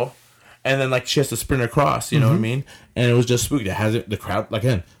the girl, and then like she has to sprint across. You know what I mean? And it was just spooked. It has it. The crowd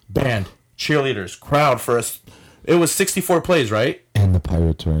again, band, cheerleaders, crowd for us. It was 64 plays, right? And the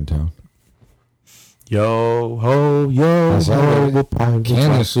Pirates were in town. Yo ho yo ho!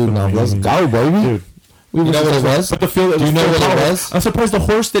 Cannon shooting off. Let's go, baby. Dude. You know what it was? But the field, do you know what it was? I'm surprised the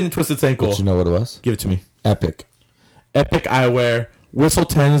horse didn't twist its ankle. But you know what it was? Give it to me. Epic Eyewear. Whistle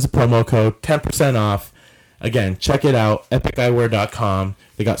 10 is a promo code. 10% off. Again, check it out. EpicEyewear.com.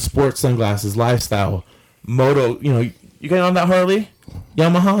 They got sports sunglasses, lifestyle, moto. You get on that Harley?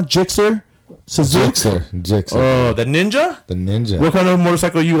 Yamaha? Gixxer? Suzuki? Gixxer. Oh, the Ninja? The Ninja. What kind of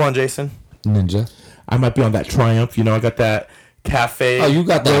motorcycle are you on, Jason? Ninja. I might be on that Triumph. I got that Cafe. Oh, you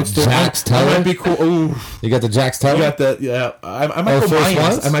got the Jax Teller? That might be cool. Ooh. You got the Jax Teller? You got the, yeah. I might go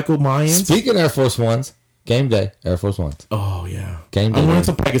Mayans. I might go Mayans. Speaking of Air Force Ones, game day, Air Force Ones. Oh, yeah. Game day. I'm wearing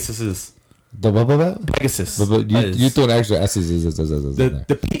some Pegasuses. The what? Pegasus. You threw an extra S's.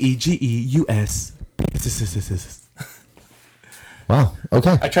 The Pegeus. Pegasus. Wow.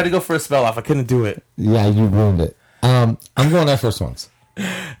 Okay. I tried to go for a spell off. I couldn't do it. Yeah, you ruined it. I'm going Air Force Ones.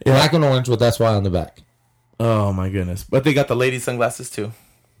 Black and orange with that's why on the back. Oh my goodness! But they got the lady sunglasses too.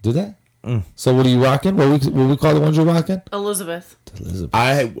 Do they? So what are you rocking? What we call the ones you're rocking? Elizabeth.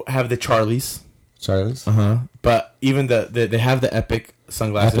 I have the Charlies. But even they have the Epic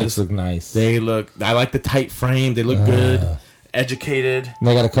sunglasses. Epics look nice. They look. I like the tight frame. They look good. Educated. And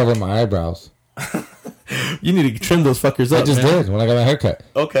I got to cover my eyebrows. You need to trim those fuckers up. I just did when I got my haircut.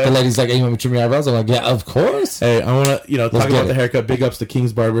 Okay. The lady's like, "Hey, you want me to trim your eyebrows?" I'm like, "Yeah, of course." Hey, I want to talk about the haircut. Big ups to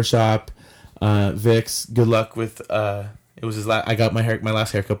King's Barbershop. Vix, good luck with. It was his last. I got my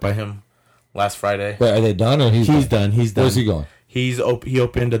last haircut by him last Friday. Wait, are they done or he's done? He's done. Where's he going? He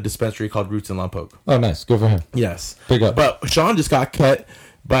opened a dispensary called Roots in Lompoc. Oh, nice. Good for him. Yes. Big up. But Sean just got cut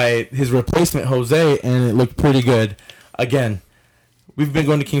by his replacement Jose, and it looked pretty good. Again, we've been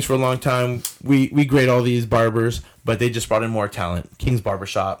going to King's for a long time. We grade all these barbers, but they just brought in more talent. King's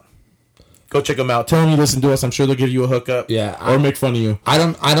Barbershop. Go check them out. Tell them you listen to us. I'm sure they'll give you a hookup. Yeah. Or make fun of you. I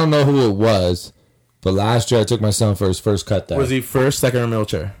don't know who it was, but last year I took my son for his first cut there. Was he first, second, or middle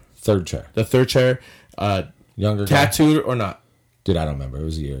chair? Third chair. The third chair. Younger guy. Tattooed or not? Dude, I don't remember. It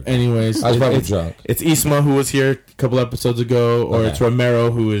was a year. Anyways, I was probably drunk. It's Isma who was here a couple episodes ago, or it's Romero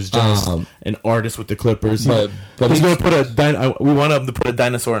who is just an artist with the Clippers. But he's going to put we want him to put a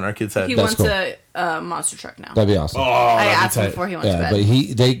dinosaur in our kid's head. He wants a monster truck now. That'd be awesome. Oh, I asked him before he went to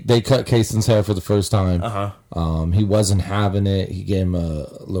bed. But they cut Kaysen's hair for the first time. He wasn't having it. He gave him a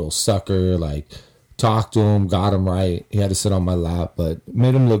little sucker, talked to him, got him right. He had to sit on my lap, but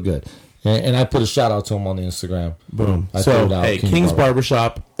made him look good. And I put a shout out to him on the Instagram. Boom. Hey, King's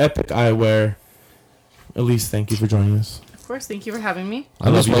Barbershop, Epic Eyewear. Elise, thank you for joining us. Of course, thank you for having me.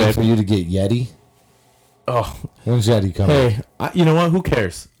 I was waiting for you to get Yeti. Oh. When's Yeti coming? Hey, you know what? Who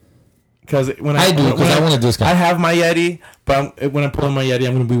cares? Because I want a discount. I have my Yeti, but when I pull in my Yeti,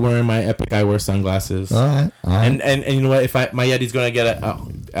 I'm going to be wearing my Epic Eyewear sunglasses. All right. And you know what? If my Yeti's going to get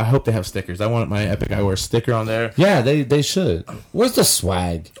I hope they have stickers. I want my Epic Eyewear sticker on there. Yeah, they should. Where's the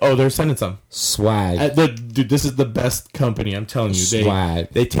swag? Oh, they're sending some swag. Dude, this is the best company. I'm telling you.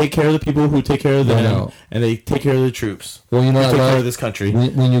 Swag. They take care of the people who take care of them, and they take care of the troops. Well, you know, take care of this country.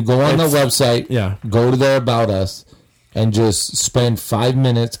 When you go on the website, go to their About Us. And just spend 5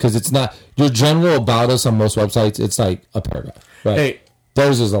 minutes, because it's not your general About Us on most websites. It's like a paragraph. Right? Hey,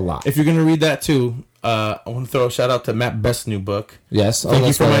 theirs is a lot. If you're gonna read that too, I want to throw a shout out to Matt Best's new book. Yes, thank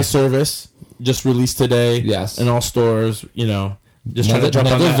you for my service. Just released today. Yes, in all stores. Just trying to jump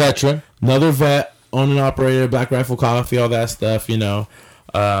on that. Veteran, another vet, owner and operator, Black Rifle Coffee, all that stuff. We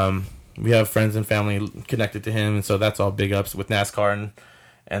have friends and family connected to him, and so that's all big ups with NASCAR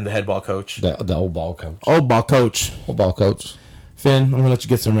and the head ball coach. The old ball coach. Old ball coach. Old ball coach. Finn, I'm gonna let you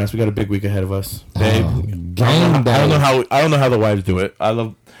get some rest. We got a big week ahead of us. Babe. Game day. I don't know how the wives do it. I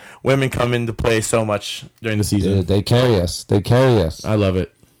love women come into play so much during the season. Dude, they carry us. I love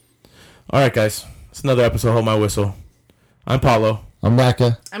it. All right, guys. It's another episode of Hold My Whistle. I'm Paulo. I'm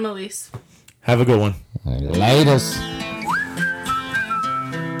Raka. I'm Elise. Have a good one. Latest.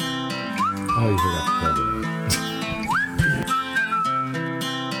 Oh, you forgot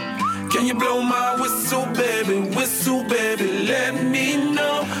to Can you blow my whistle, baby? Whistle, baby, let me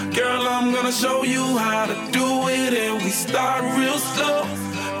know. Girl, I'm gonna show you how to do it, and we start real slow.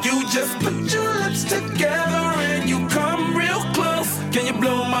 You just put your lips together and you come real close. Can you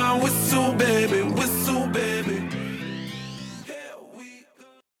blow my whistle, baby?